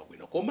kuloka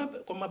bwino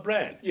koma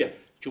brand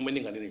chumwe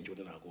ndinganene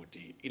nchona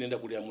nakuti ine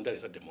ndakulira mundale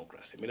za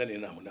democracy mina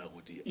nena muna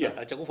kuti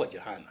achakufa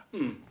Chihana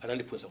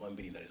anandiphunzitsa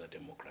kwambiri ndale za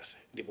democracy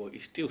ndipo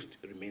it still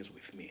remains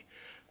with me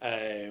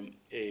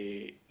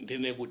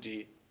ndene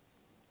kuti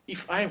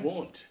if I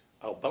want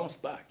I'll bounce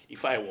back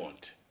if I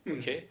want.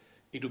 Okay,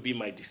 it will be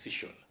my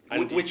decision.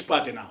 And which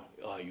party now?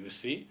 You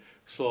see,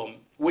 so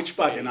which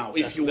party now?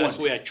 If you want, that's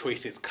where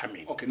choice is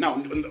coming. Okay, now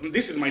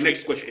this is my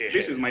next question.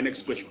 This is my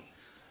next question.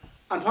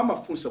 And how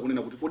much funsa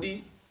kunena kuti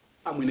kodi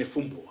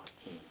Mwenefumbo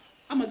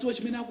amadziwa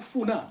chimene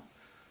akufuna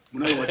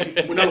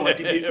munalo wa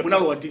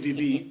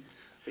DPP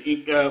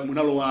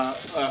munalo wa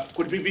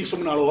kodi PP so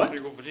munalo wa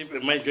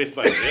my choice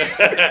party.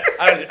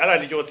 Ala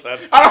ndichotsa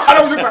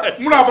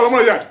munapala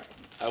mwana yani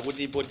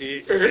akuti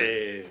poti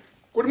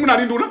kodi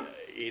munali nduna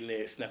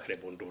ine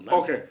sinakhalepo nduna.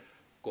 Okay.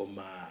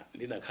 Koma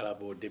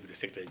ndinakhalapo deputy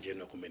secretary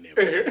general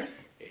kumenepo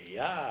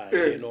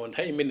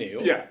nthawi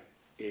imeneyo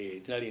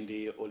tinali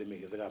ndi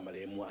olemekezeka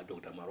malemu a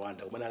Dr.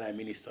 Marwanda kumene ali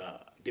minister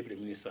deputy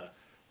minister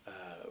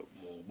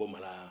mu boma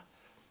la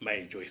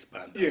my Joyce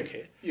Banda.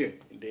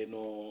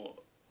 Ndeno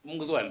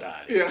munguziwa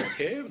ndale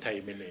nthawi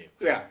imeneyo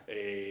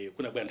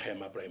kuna kwa nthawi ya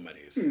ma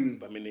primaries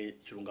pamene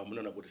chilunga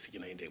munona kuti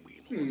sichinaende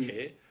bwino.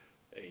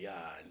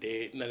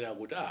 Nde nalina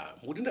kuti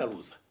mukuti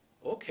ndaluza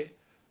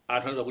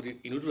anthu anaza kuti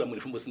inotula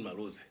Mwenefumbo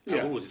simaluze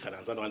akuluzi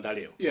sananzano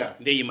andalewo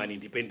nde imani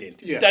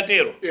independent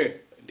tatero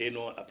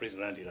ndeno a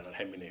president ila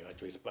na imeneyo a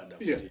Joyce Banda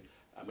kuti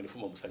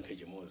Mwenefumbo musankhe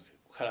chimozi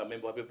kukhala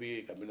member wa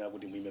PP kabina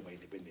kuti muime pa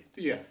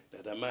independent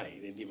datamayi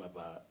ine ndima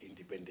pa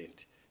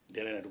independent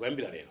ndena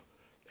ndikuyambira lero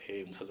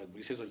musaza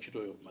kulisezo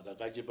ntchito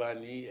makakaji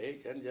pani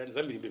yani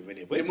zambiri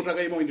mbemenepo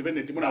mutakaima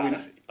independent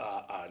munawina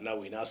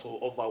nawina so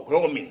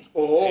overwhelming.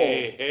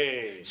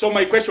 So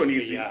my question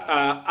is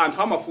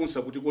anthu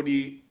amafunsa kuti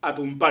kodi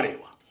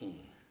atumpalewa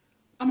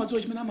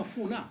amadziwa chimene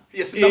amafuna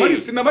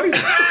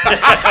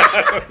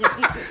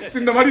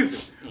sindamalize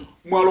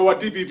mwalo wa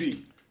DPP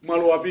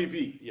mwalo wa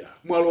PP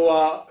mwalo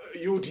wa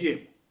UTM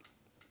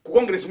ku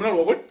Congress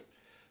munalo kodi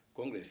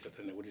Congress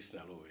atane kuti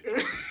sinalowe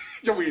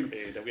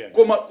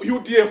Koma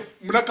UDF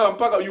munakala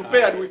mpaka you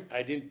paired with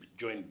I didn't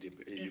join the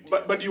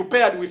but you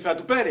paired with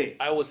Atupere.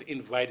 I was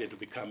invited to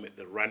become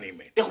the running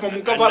mate. Koma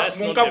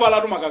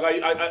munkavala makaka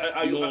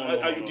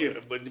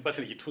UDF but the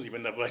person chithunzi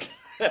imene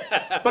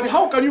but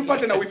how can you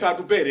partner with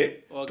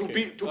Atupere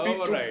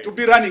to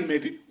be running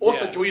mate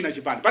also join a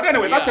Japan? But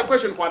anyway, that's a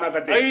question for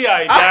another day.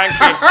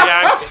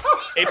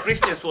 A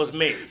priestess was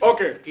made.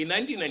 Okay. In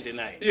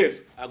 1999.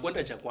 Yes.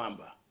 Agwanda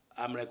Chakwamba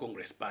Amra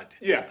Congress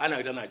Party.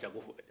 Anaitana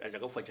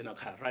achakufa chana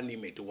ka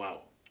running mate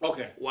wao.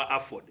 Okay. Wa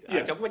afford.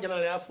 Achakufa chana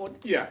le afford.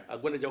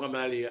 Agwanda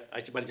Chakwamba ali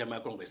achibani chama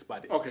Congress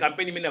Party.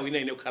 Campaign mina wina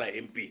ine khala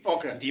MP.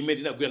 Ndi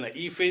medina gwena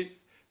ife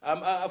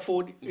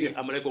afford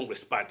Amra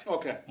Congress Party.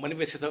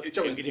 Manifesta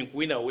ili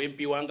kuwina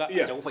MP wanga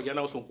achakufa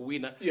chana oso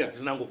kuwina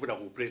zinangovuta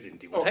ku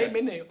president.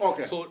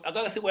 So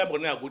akakasiku yambo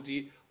na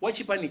kuti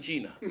wachipani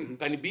China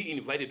can be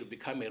invited to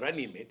become a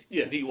running mate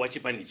ndi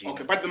wachipani China.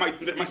 Okay, but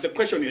the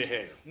question is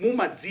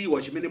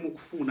mumadziwa chimene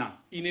mukufuna.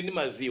 Ine ndi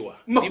maziwa.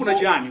 Mafuna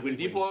chani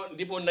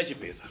ndipo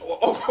ndachipeza.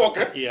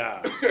 Okay.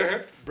 Yeah.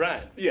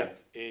 Brian.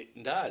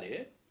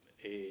 Ndale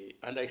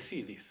and I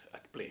see this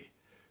at play.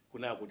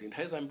 Kuna kuti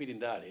nthawi zambiri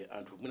ndale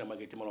anthu mwina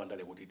maketi malo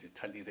ndale kuti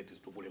tithandize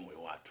tizitupule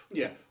moyo wathu.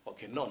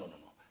 Okay, no.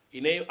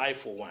 Ine I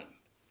for one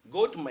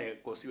go to my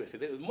constituency.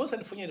 The most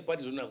unfortunate part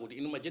is kuti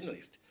inu ma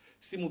journalist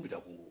simupita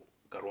ku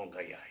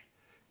Karonga yai.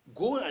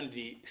 Go and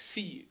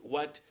see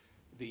what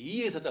the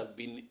years that I've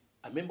been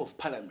a member of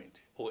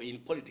parliament or in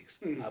politics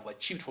have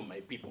achieved for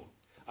my people.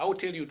 I will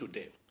tell you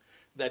today,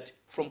 that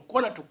from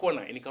corner to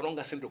corner in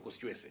Karonga Central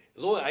constituency,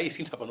 though I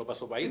think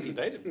Panopasoba, I think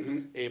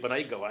but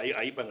I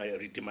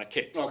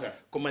redemarcate. Okay.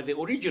 Come the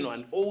original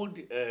and old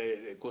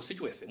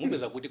constituency,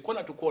 Mubeza kuti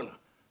corner to corner,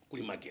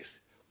 kuli magesi.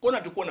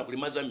 Corner to corner, kuli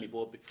mazami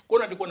bope.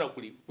 Corner to corner,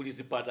 kuli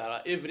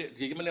zipatala every.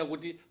 Jimana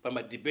kuti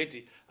pama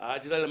debate.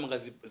 Jizala manga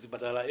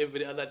zipatala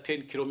every other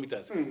 10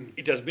 kilometers.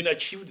 It has been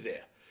achieved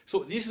there.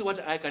 So this is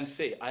what I can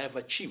say I have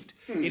achieved,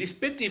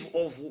 irrespective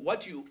of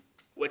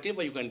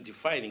whatever you can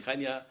define in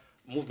Kenya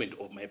movement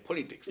of my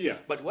politics. Yeah.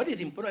 But what is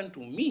important to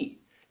me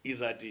is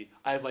that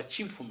I have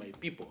achieved for my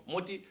people.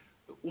 Moti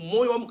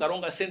umoyo wa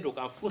Mkaronga Central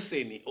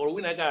kafuseni or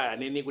winaka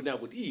anene kuna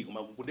kuti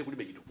kude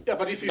bejitu. Yeah,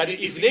 but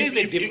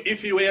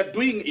if you were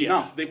doing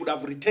enough, they could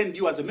have retained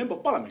you as a member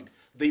of parliament.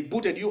 They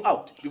booted you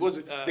out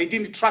because they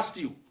didn't trust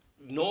you.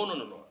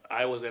 No.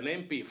 I was an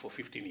MP for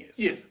 15 years.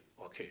 Yes.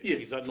 Okay. Yes.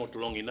 Is that not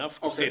long enough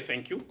to say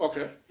thank you?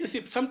 Okay. You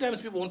see,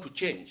 sometimes people want to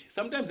change.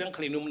 Sometimes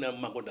uncle inumna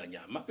magonda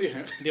nyama.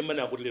 Ndi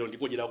mana kuti lero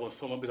ndikojira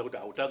konsoma mbeza kuti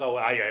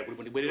autaka aya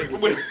kuli ndibwerere.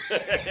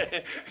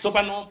 So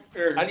pano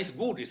and it's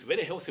good, it's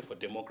very healthy for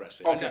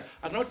democracy. Okay.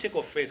 I cannot take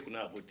offense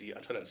kuna kuti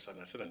atala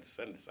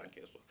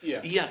sankeso.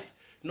 Yeah.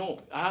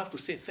 No, I have to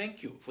say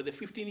thank you for the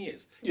 15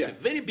 years. Yeah. It's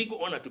a very big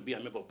honor to be a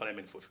member of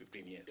parliament for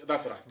 15 years.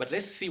 That's right. But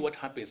let's see what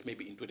happens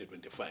maybe in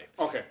 2025.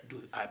 Okay.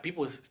 Are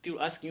people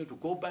still asking you to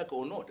go back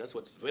or not? That's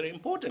what's very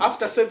important.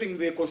 After serving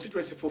the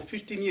constituency for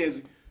 15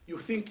 years, you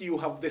think you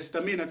have the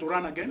stamina to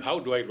run again? How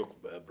do I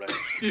look, Brian?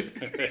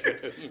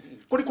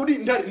 Kodi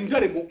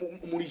ndale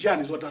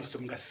mulijani zota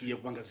semngasiye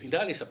kubanga zina.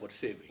 That is about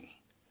saving.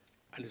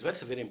 And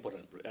that's a very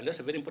important, and that's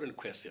a very important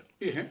question.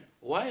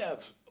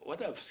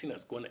 What I've seen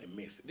has gone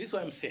amiss. This is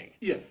what I'm saying.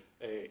 Yeah.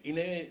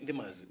 Ine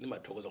nima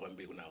tokoza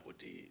kwambiri kuna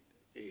kuti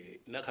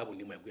nakabu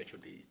nima yakuya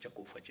chondi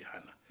chakufa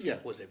chihana. Yeah.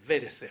 Was a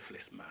very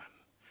selfless man.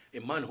 A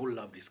man who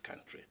loved his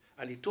country.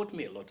 And he taught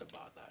me a lot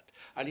about that.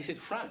 And he said,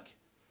 Frank,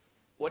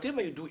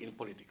 whatever you do in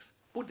politics,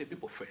 put the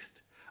people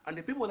first. And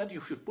the people that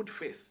you should put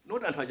first,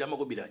 not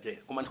Anfajamago Bidaje,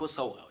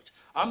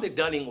 I'm the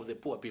darling of the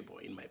poor people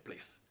in my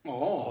place.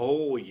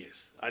 Oh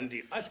yes. And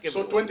ask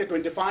so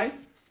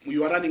 2025,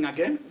 you are running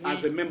again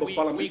as a member of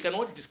parliament? We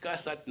cannot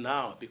discuss that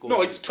now because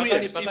no, it's 2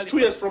 years. It's 2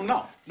 years from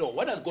now. No,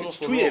 what has gone on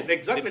for 2 years,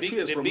 exactly 2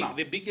 years from now.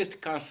 The biggest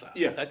cancer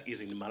that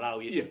is in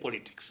Malawi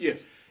politics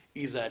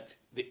is that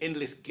the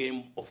endless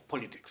game of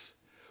politics,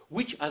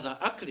 which as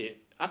actually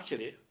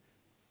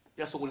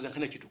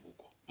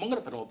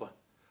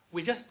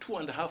we're just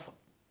 2.5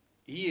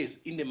 years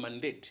in the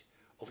mandate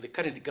of the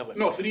current government.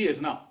 No, 3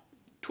 years now.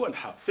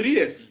 2.5. 3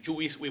 years.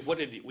 We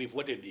voted in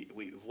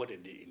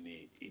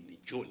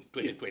June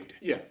 2020.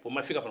 Yeah. For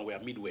my figure, we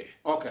are midway.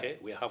 Okay.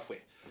 We are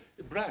halfway.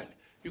 Brian,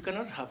 you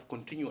cannot have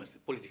continuous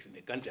politics in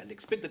the country and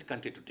expect that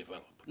country to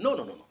develop.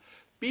 No.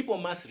 People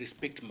must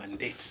respect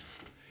mandates.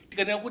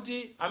 Tikana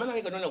kuti amana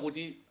ikanaona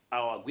kuti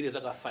awagwire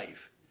zaka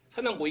 5.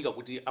 Sana ngoika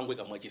kuti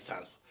angweka mwachi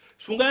sanso.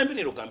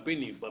 Sungayambirero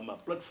campaign pa ma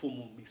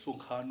platform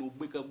misonkhano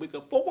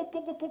bweka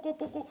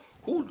poko.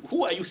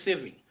 Who are you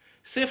saving?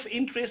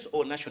 Self-interest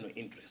or national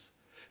interest?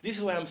 This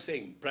is why I'm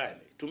saying, Brian,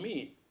 to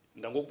me,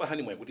 but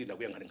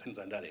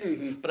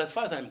as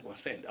far as I'm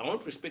concerned, I want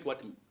to respect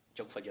what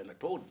Chakufajana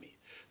told me,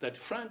 that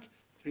Frank,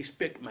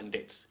 respect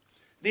mandates.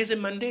 There's a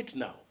mandate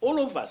now. All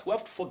of us, we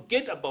have to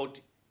forget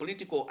about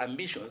political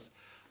ambitions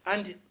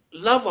and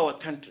love our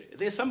country.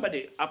 There's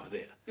somebody up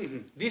there.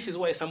 This is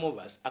why some of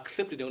us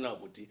accepted the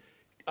Onabuti.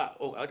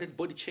 I did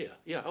body chair.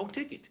 Yeah, I'll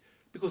take it.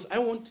 Because I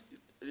want,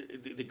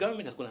 the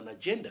government has got an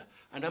agenda,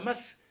 and I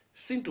must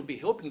seem to be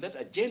helping that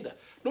agenda,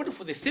 not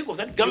for the sake of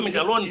that government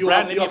alone. You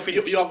have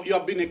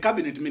been a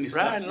cabinet minister.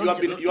 Brian, you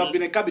have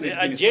been a cabinet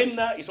minister. The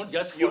agenda is not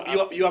just for you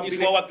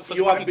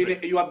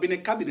have been a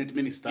cabinet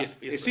minister, yes,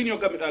 a senior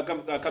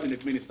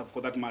cabinet minister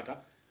for that matter.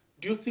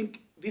 Do you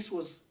think this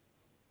was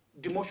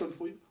demotion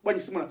for you?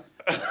 Wouldn't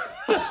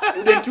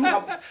you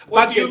have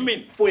what do you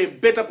mean? For a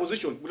better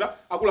position?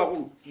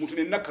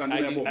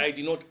 I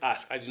did not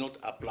ask. I did not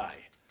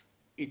apply.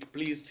 It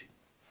pleased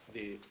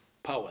the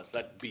powers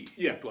that be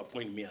to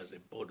appoint me as a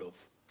board of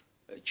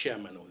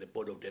chairman of the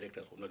board of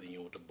directors of Northern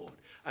Water Board.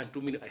 And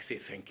to me, I say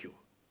thank you.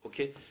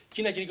 Okay?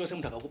 China chini kyose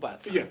mutaka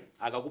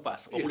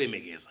akakupasa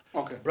okulemekeza.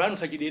 Okay. Brand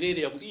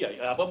sachiderere yakuti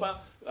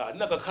ababa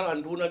nakakhala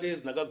nduna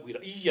des nakagwira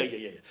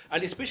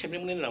and especially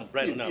munene na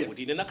brand na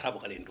kuti ine nakhala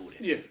kale ndule.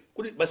 Yes.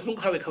 Kuti basi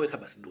khawe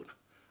basi nduna.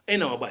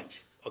 Ena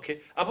wabanje. Okay?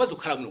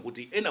 Abazokhala kuno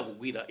kuti ena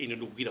kugwira ine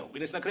ndikugwira.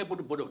 Ine sinakhala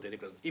board of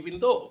directors even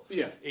though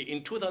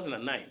in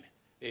 2009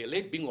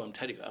 late Bingo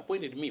Mtarika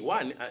appointed me.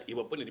 He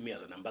appointed me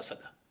as an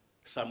ambassador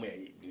somewhere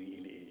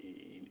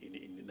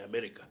in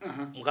America.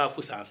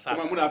 Mkafusa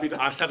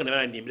ansaka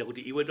na niambia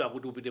kuti iwetu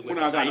akuti upite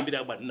kwa imbira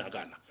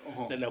abanakana.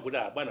 Na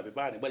nakuda abana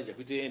bebani bali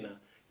chapite ena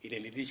ine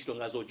ndichito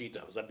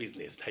ngazochita za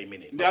business time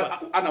ine.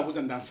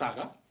 Anakuza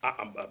ndansaka.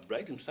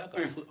 Bright msaka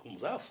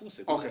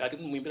mzafuse ati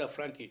kumuimbira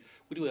Frankie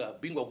kuti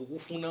Bingo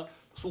akukufuna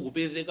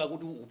sukupezeka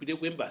kuti upite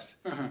ku embassy.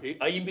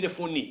 Ayimbire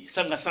phone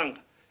sanga.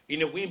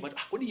 Ine kuimba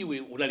kodi iwe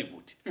unali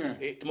kuti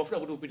timafuna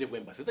kuti upite ku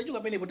embassy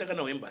tachuka pene potaka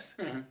na embassy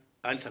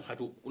and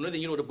sankatu unothe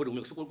nyino to bodi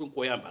umekusuku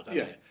koyamba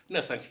akaya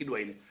na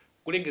sankidwa ine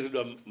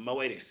kulengezedwa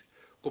mawiresi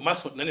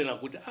komanso nanena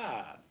kuti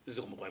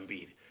zikoma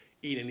kwambiri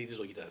ine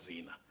nditizochita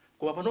zina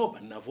koma panopa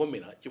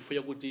ndinavomera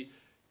chifukwa kuti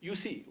you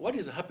see what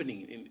is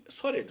happening in,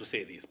 sorry to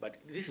say this but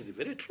this is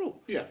very true.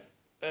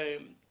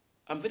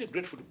 I'm very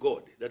grateful to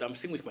God that I'm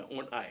seeing with my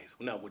own eyes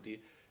kuna kuti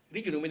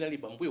region imene ali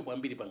pambuyo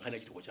kwambiri pa nkhani ya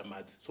chituko cha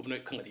madzi so pano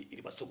ikhangati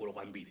ili patsogolo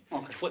kwambiri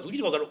chifukwa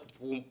zikuchitika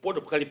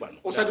kumpoto pakali pano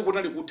osati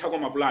kunali kutha kwa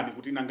mapulani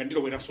kuti nanga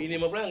ndilo weraso ine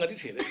mapulani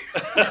ngatithere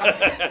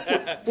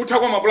kutha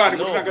kwa mapulani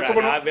kuti nanga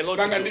tsopano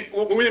nanga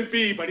umene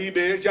mpi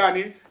palibe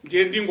chani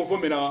ndiye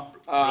ndingovomera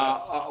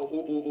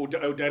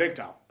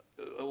director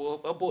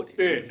abodi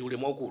ndi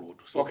ulemu waukulu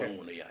tu so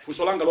pang'ono yayi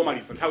funso langa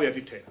lomaliza nthawi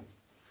yatithera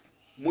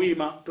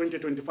Mwima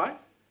 2025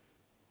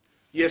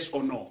 yes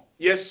or no?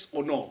 Yes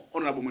or no?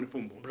 Honorable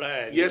Mwenefumbo.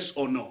 Brian. Yes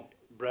or no?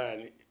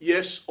 Brian.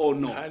 Yes or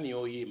no? Hani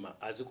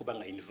yoyima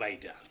azikubanga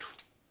invite antu.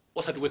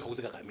 Osati weka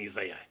kuzika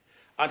kamiza yayi.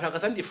 Antu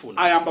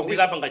akasandifuna. Ayamba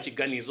kuzapanga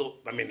chiganizo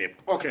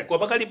pamenepo. Okay. Kwa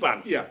pakali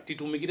pano. Yeah.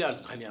 Titumikire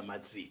antu nkhani ya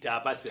madzi.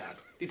 Tapase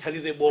antu.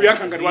 Tithalize bomo.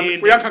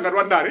 Kuyankha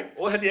ngati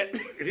Osati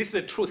this is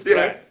the truth,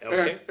 Brian.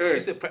 Okay.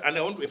 This is and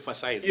I want to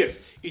emphasize. Yes.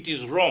 It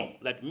is wrong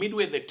that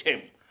midway the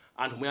term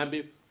and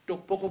muyambe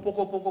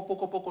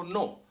poko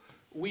no.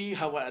 We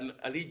have an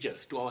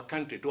allegiance to our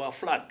country, to our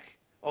flag,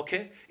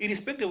 okay?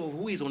 Irrespective of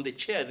who is on the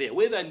chair there,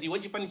 whether ndi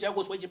wachipani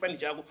chako, wachipani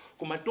chako,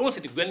 kuma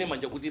tonse tigwane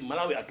manja kuti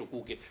Malawi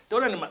atukuke.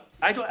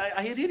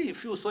 I really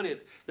feel sorry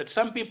that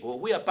some people,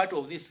 we are part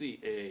of this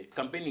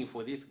campaigning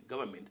for this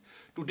government.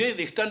 Today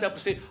they stand up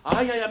and say,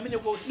 mene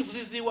kwa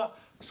sikuziziwa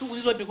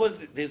because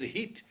there's a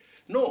hit.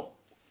 No,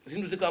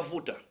 zinthu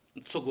zikavuta,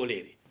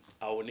 mtsogoleri,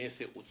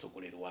 aonese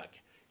utsogoleri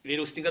wake.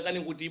 Lero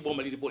sitingakani kuti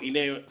boma lilipo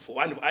ineyo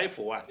I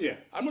for one. Yeah.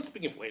 I'm not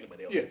speaking for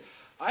anybody else. Yeah.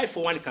 I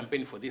for one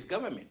campaign for this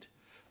government.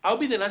 I'll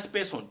be the last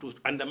person to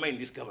undermine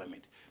this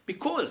government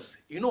because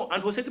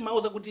and who said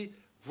mauza kuti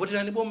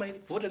voterani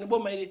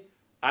boma ili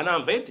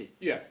anamvete.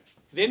 Yeah.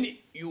 Then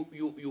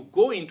you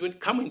go in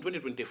come in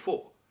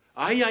 2024.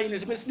 Ine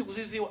zimene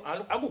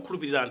sindikuziziwa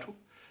akukhulupirira anthu.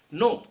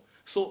 No.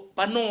 So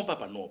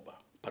panopa.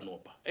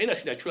 Ena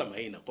sindachula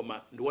maina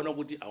koma ndiona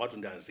kuti awatu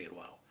ndi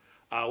anzeru awo.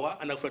 Awa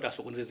anakufuna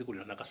asokoneze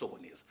zikulira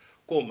nakasokoneza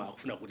koma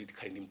akufuna kuti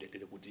tikhale ndi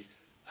mtendere kuti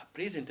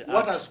president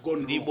what has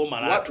gone wrong?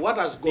 What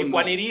has gone wrong?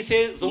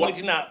 Kwanirise zomwe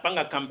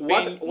tinapanga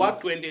campaign in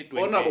 2020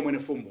 Honorable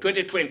Mwenefumbo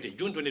 2020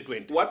 June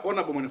 2020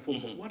 Honorable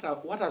Mwenefumbo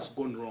what has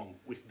gone wrong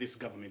with this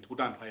government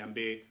kuti anthu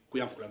ayambe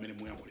kuyankhula amene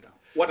muyankhulira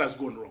what has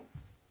gone wrong?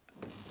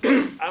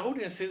 I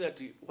wouldn't say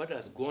that what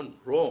has gone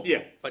wrong,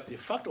 but the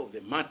fact of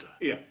the matter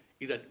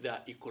is that there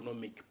are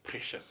economic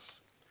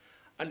pressures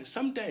and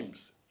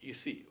sometimes you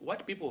see,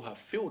 what people have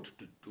failed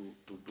to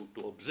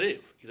observe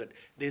is that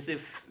there's a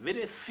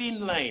very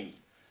thin line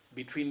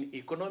between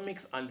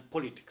economics and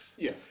politics.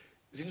 Yeah.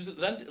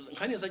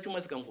 Nkhani zachuma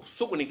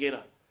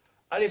zikangosokonekera,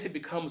 alesi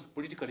becomes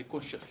politically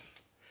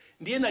conscious.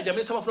 Ndiye na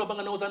jamii samafuna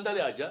panga na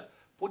uzandale aja,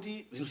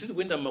 poti zinthu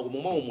sizikuenda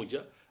magumo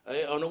muja,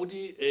 aona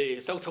kuti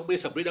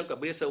sakuthabwesa breda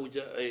kabwesa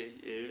uja,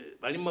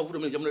 bali mavuto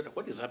mene jamuna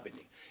what is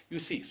happening. You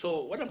see,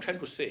 so what I'm trying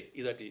to say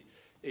is that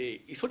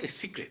it's not a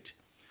secret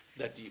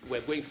that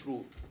we're going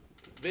through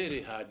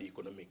very hard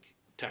economic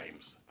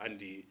times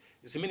and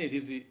zimene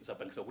zizi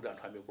zapangisa kuti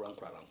anthu ambe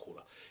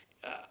kulankhula.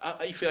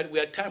 If we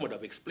had time I would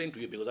have explained to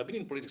you because I've been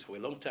in politics for a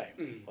long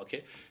time.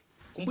 Okay?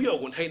 Kumbuyo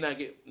uko nthawi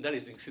nake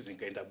ndali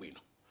sizinkaenda bwino.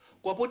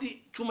 Kwa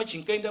poti chuma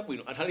chinkaenda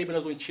bwino anthu alibe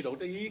nazo ntchito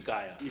kuti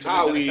yikaya.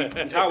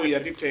 Nthawi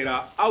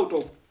yatithera out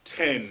of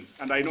 10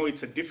 and I know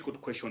it's a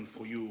difficult question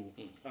for you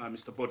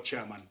Mr. Board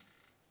Chairman.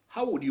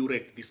 How would you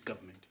rate this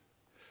government?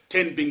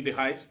 10 being the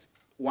highest,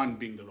 1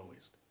 being the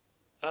lowest.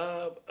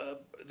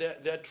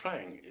 They're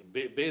trying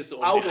based on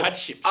the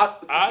hardship.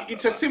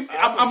 It's a simple.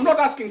 I'm not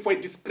asking for a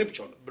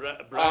description,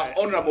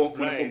 Honorable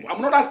Mwenefumbo.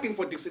 I'm not asking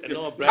for description.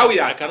 No,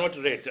 I cannot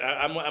rate.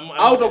 I'm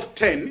out of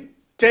 10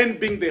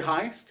 being the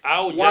highest,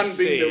 1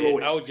 being the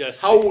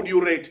lowest. How would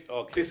you rate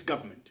this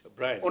government?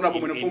 Brian,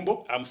 Honorable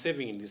Mwenefumbo? I'm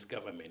serving in this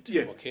government.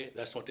 Yes. Okay,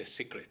 that's not a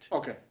secret.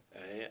 Okay.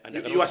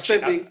 And you are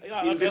serving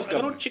in this government. I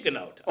cannot chicken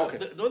out. Okay.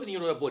 The Northern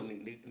Europe board,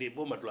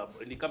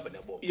 the company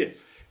board.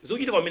 Yes.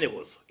 Zukita kwa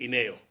menegozo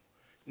ineyo.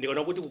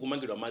 Ndikona kuti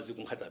kukumangirwa mazi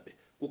kunkhatabe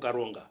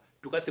kukaronga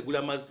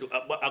tukasegula mazi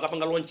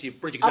akapanga launch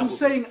project. I'm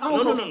saying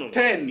out of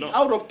 10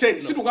 out of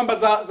 10 situkamba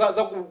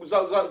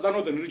za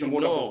Northern Region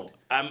Water Board.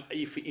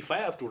 If I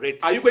have to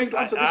rate, are you going to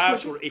answer this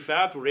question? If I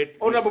have to rate,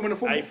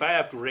 if I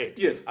have to rate,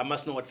 yes, I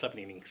must know what's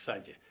happening in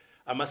Kisanje.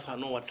 I must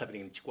know what's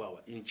happening in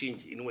Chikwawa, in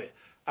Chinji, in where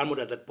I'm not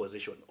at that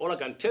position. All I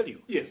can tell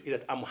you is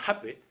that I'm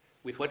happy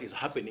with what is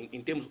happening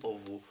in terms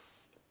of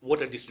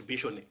water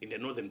distribution in the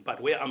northern part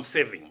where I'm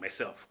serving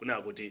myself. I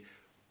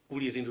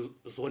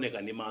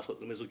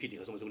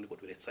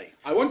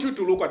want you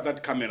to look at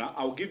that camera.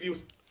 I'll give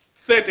you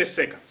 30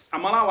 seconds.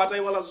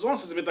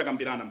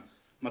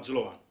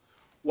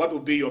 What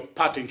would be your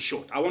parting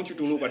shot? I want you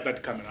to look at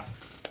that camera,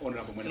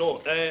 Honorable Mwenefumbo.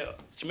 No,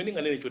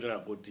 chimeninga nene chotena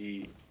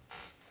kuti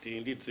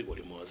tindi dziko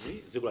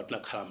limozi, dziko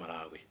latinakhala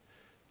Malawi.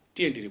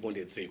 Tiye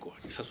ndilikonde dziko,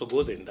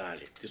 tisasogoze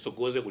ndale,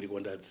 tisogoze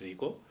kulikonda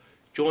dziko.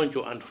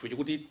 Choncho anthu futhi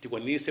kuti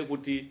tikwanise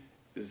kuti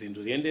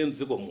zinthu ziyende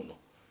mdziko muno.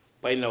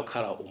 paina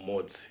kukhala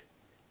umodzi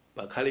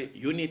pakhale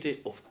unity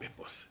of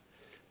purpose.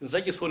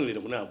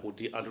 Nzachisonelero kuna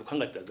kuti anthu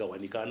khanga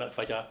tagawanikana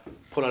facha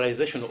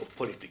polarization of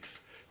politics.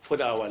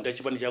 Fota awanda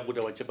chipani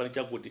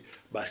chakuti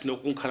basi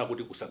nokunkhala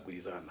kuti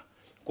kusagwirizana.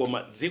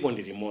 Koma dziko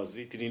ndi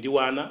limodzi tili ndi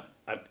ana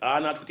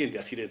athu kuti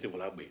asire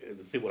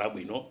dziko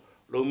labwino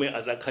lomwe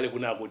azakhale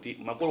kuna kuti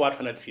makolo athu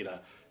anatsira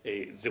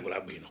dziko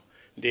labwino.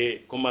 Nde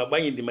koma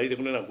bwanyi ndimalize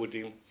kunena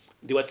kuti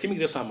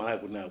ndiwatsimikizeso amalawi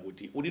kunena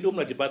kuti udindo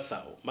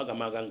munatipatsawo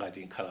makamaka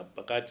ngati nkhala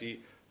pakati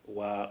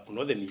wa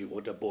Northern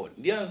Water Board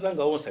ndi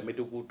anzanga onse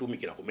amene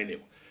kutumikira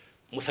kumeneko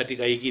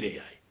musatikayikire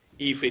yayi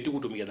ife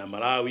tikutumikira na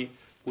Malawi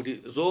kuti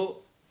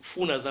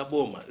zofuna za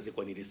boma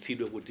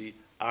zikwaniritsidwe kuti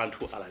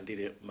anthu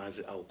alandire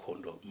madzi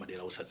aukhondo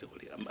madera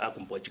osadzikulira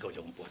akumpoa chigawo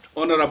chakumpoto.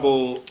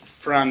 Honorable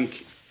Frank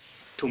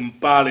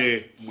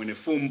Tumpale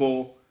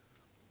Mwenefumbo,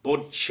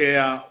 board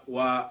chair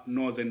wa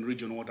Northern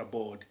Region Water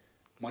Board.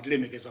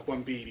 Mwatilemekeza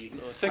kwambiri.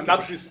 And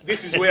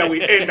this is where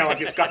we end our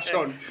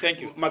discussion.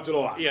 Thank you.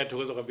 Madzilowa. Yeah,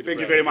 thank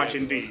you very much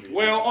indeed.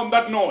 Well, on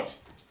that note,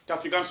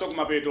 tafikanso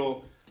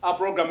kumapeto our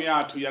program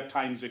yathu ya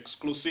Times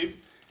Exclusive.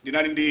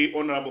 Ndinali ndi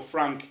Honorable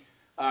Frank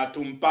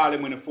Tumpale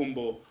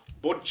Mwenefumbo,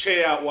 board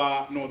chair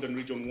wa Northern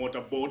Region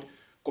Water Board,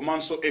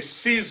 komanso a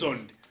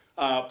seasoned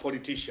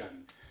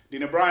politician.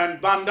 Ndine Brian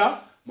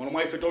Banda, mwana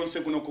mwaife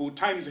tonse kuno ku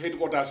Times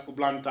headquarters ku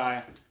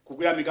Blantyre,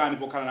 kukuyamikani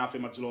pokhala nafe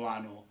madzulo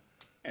ano,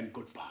 and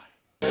goodbye.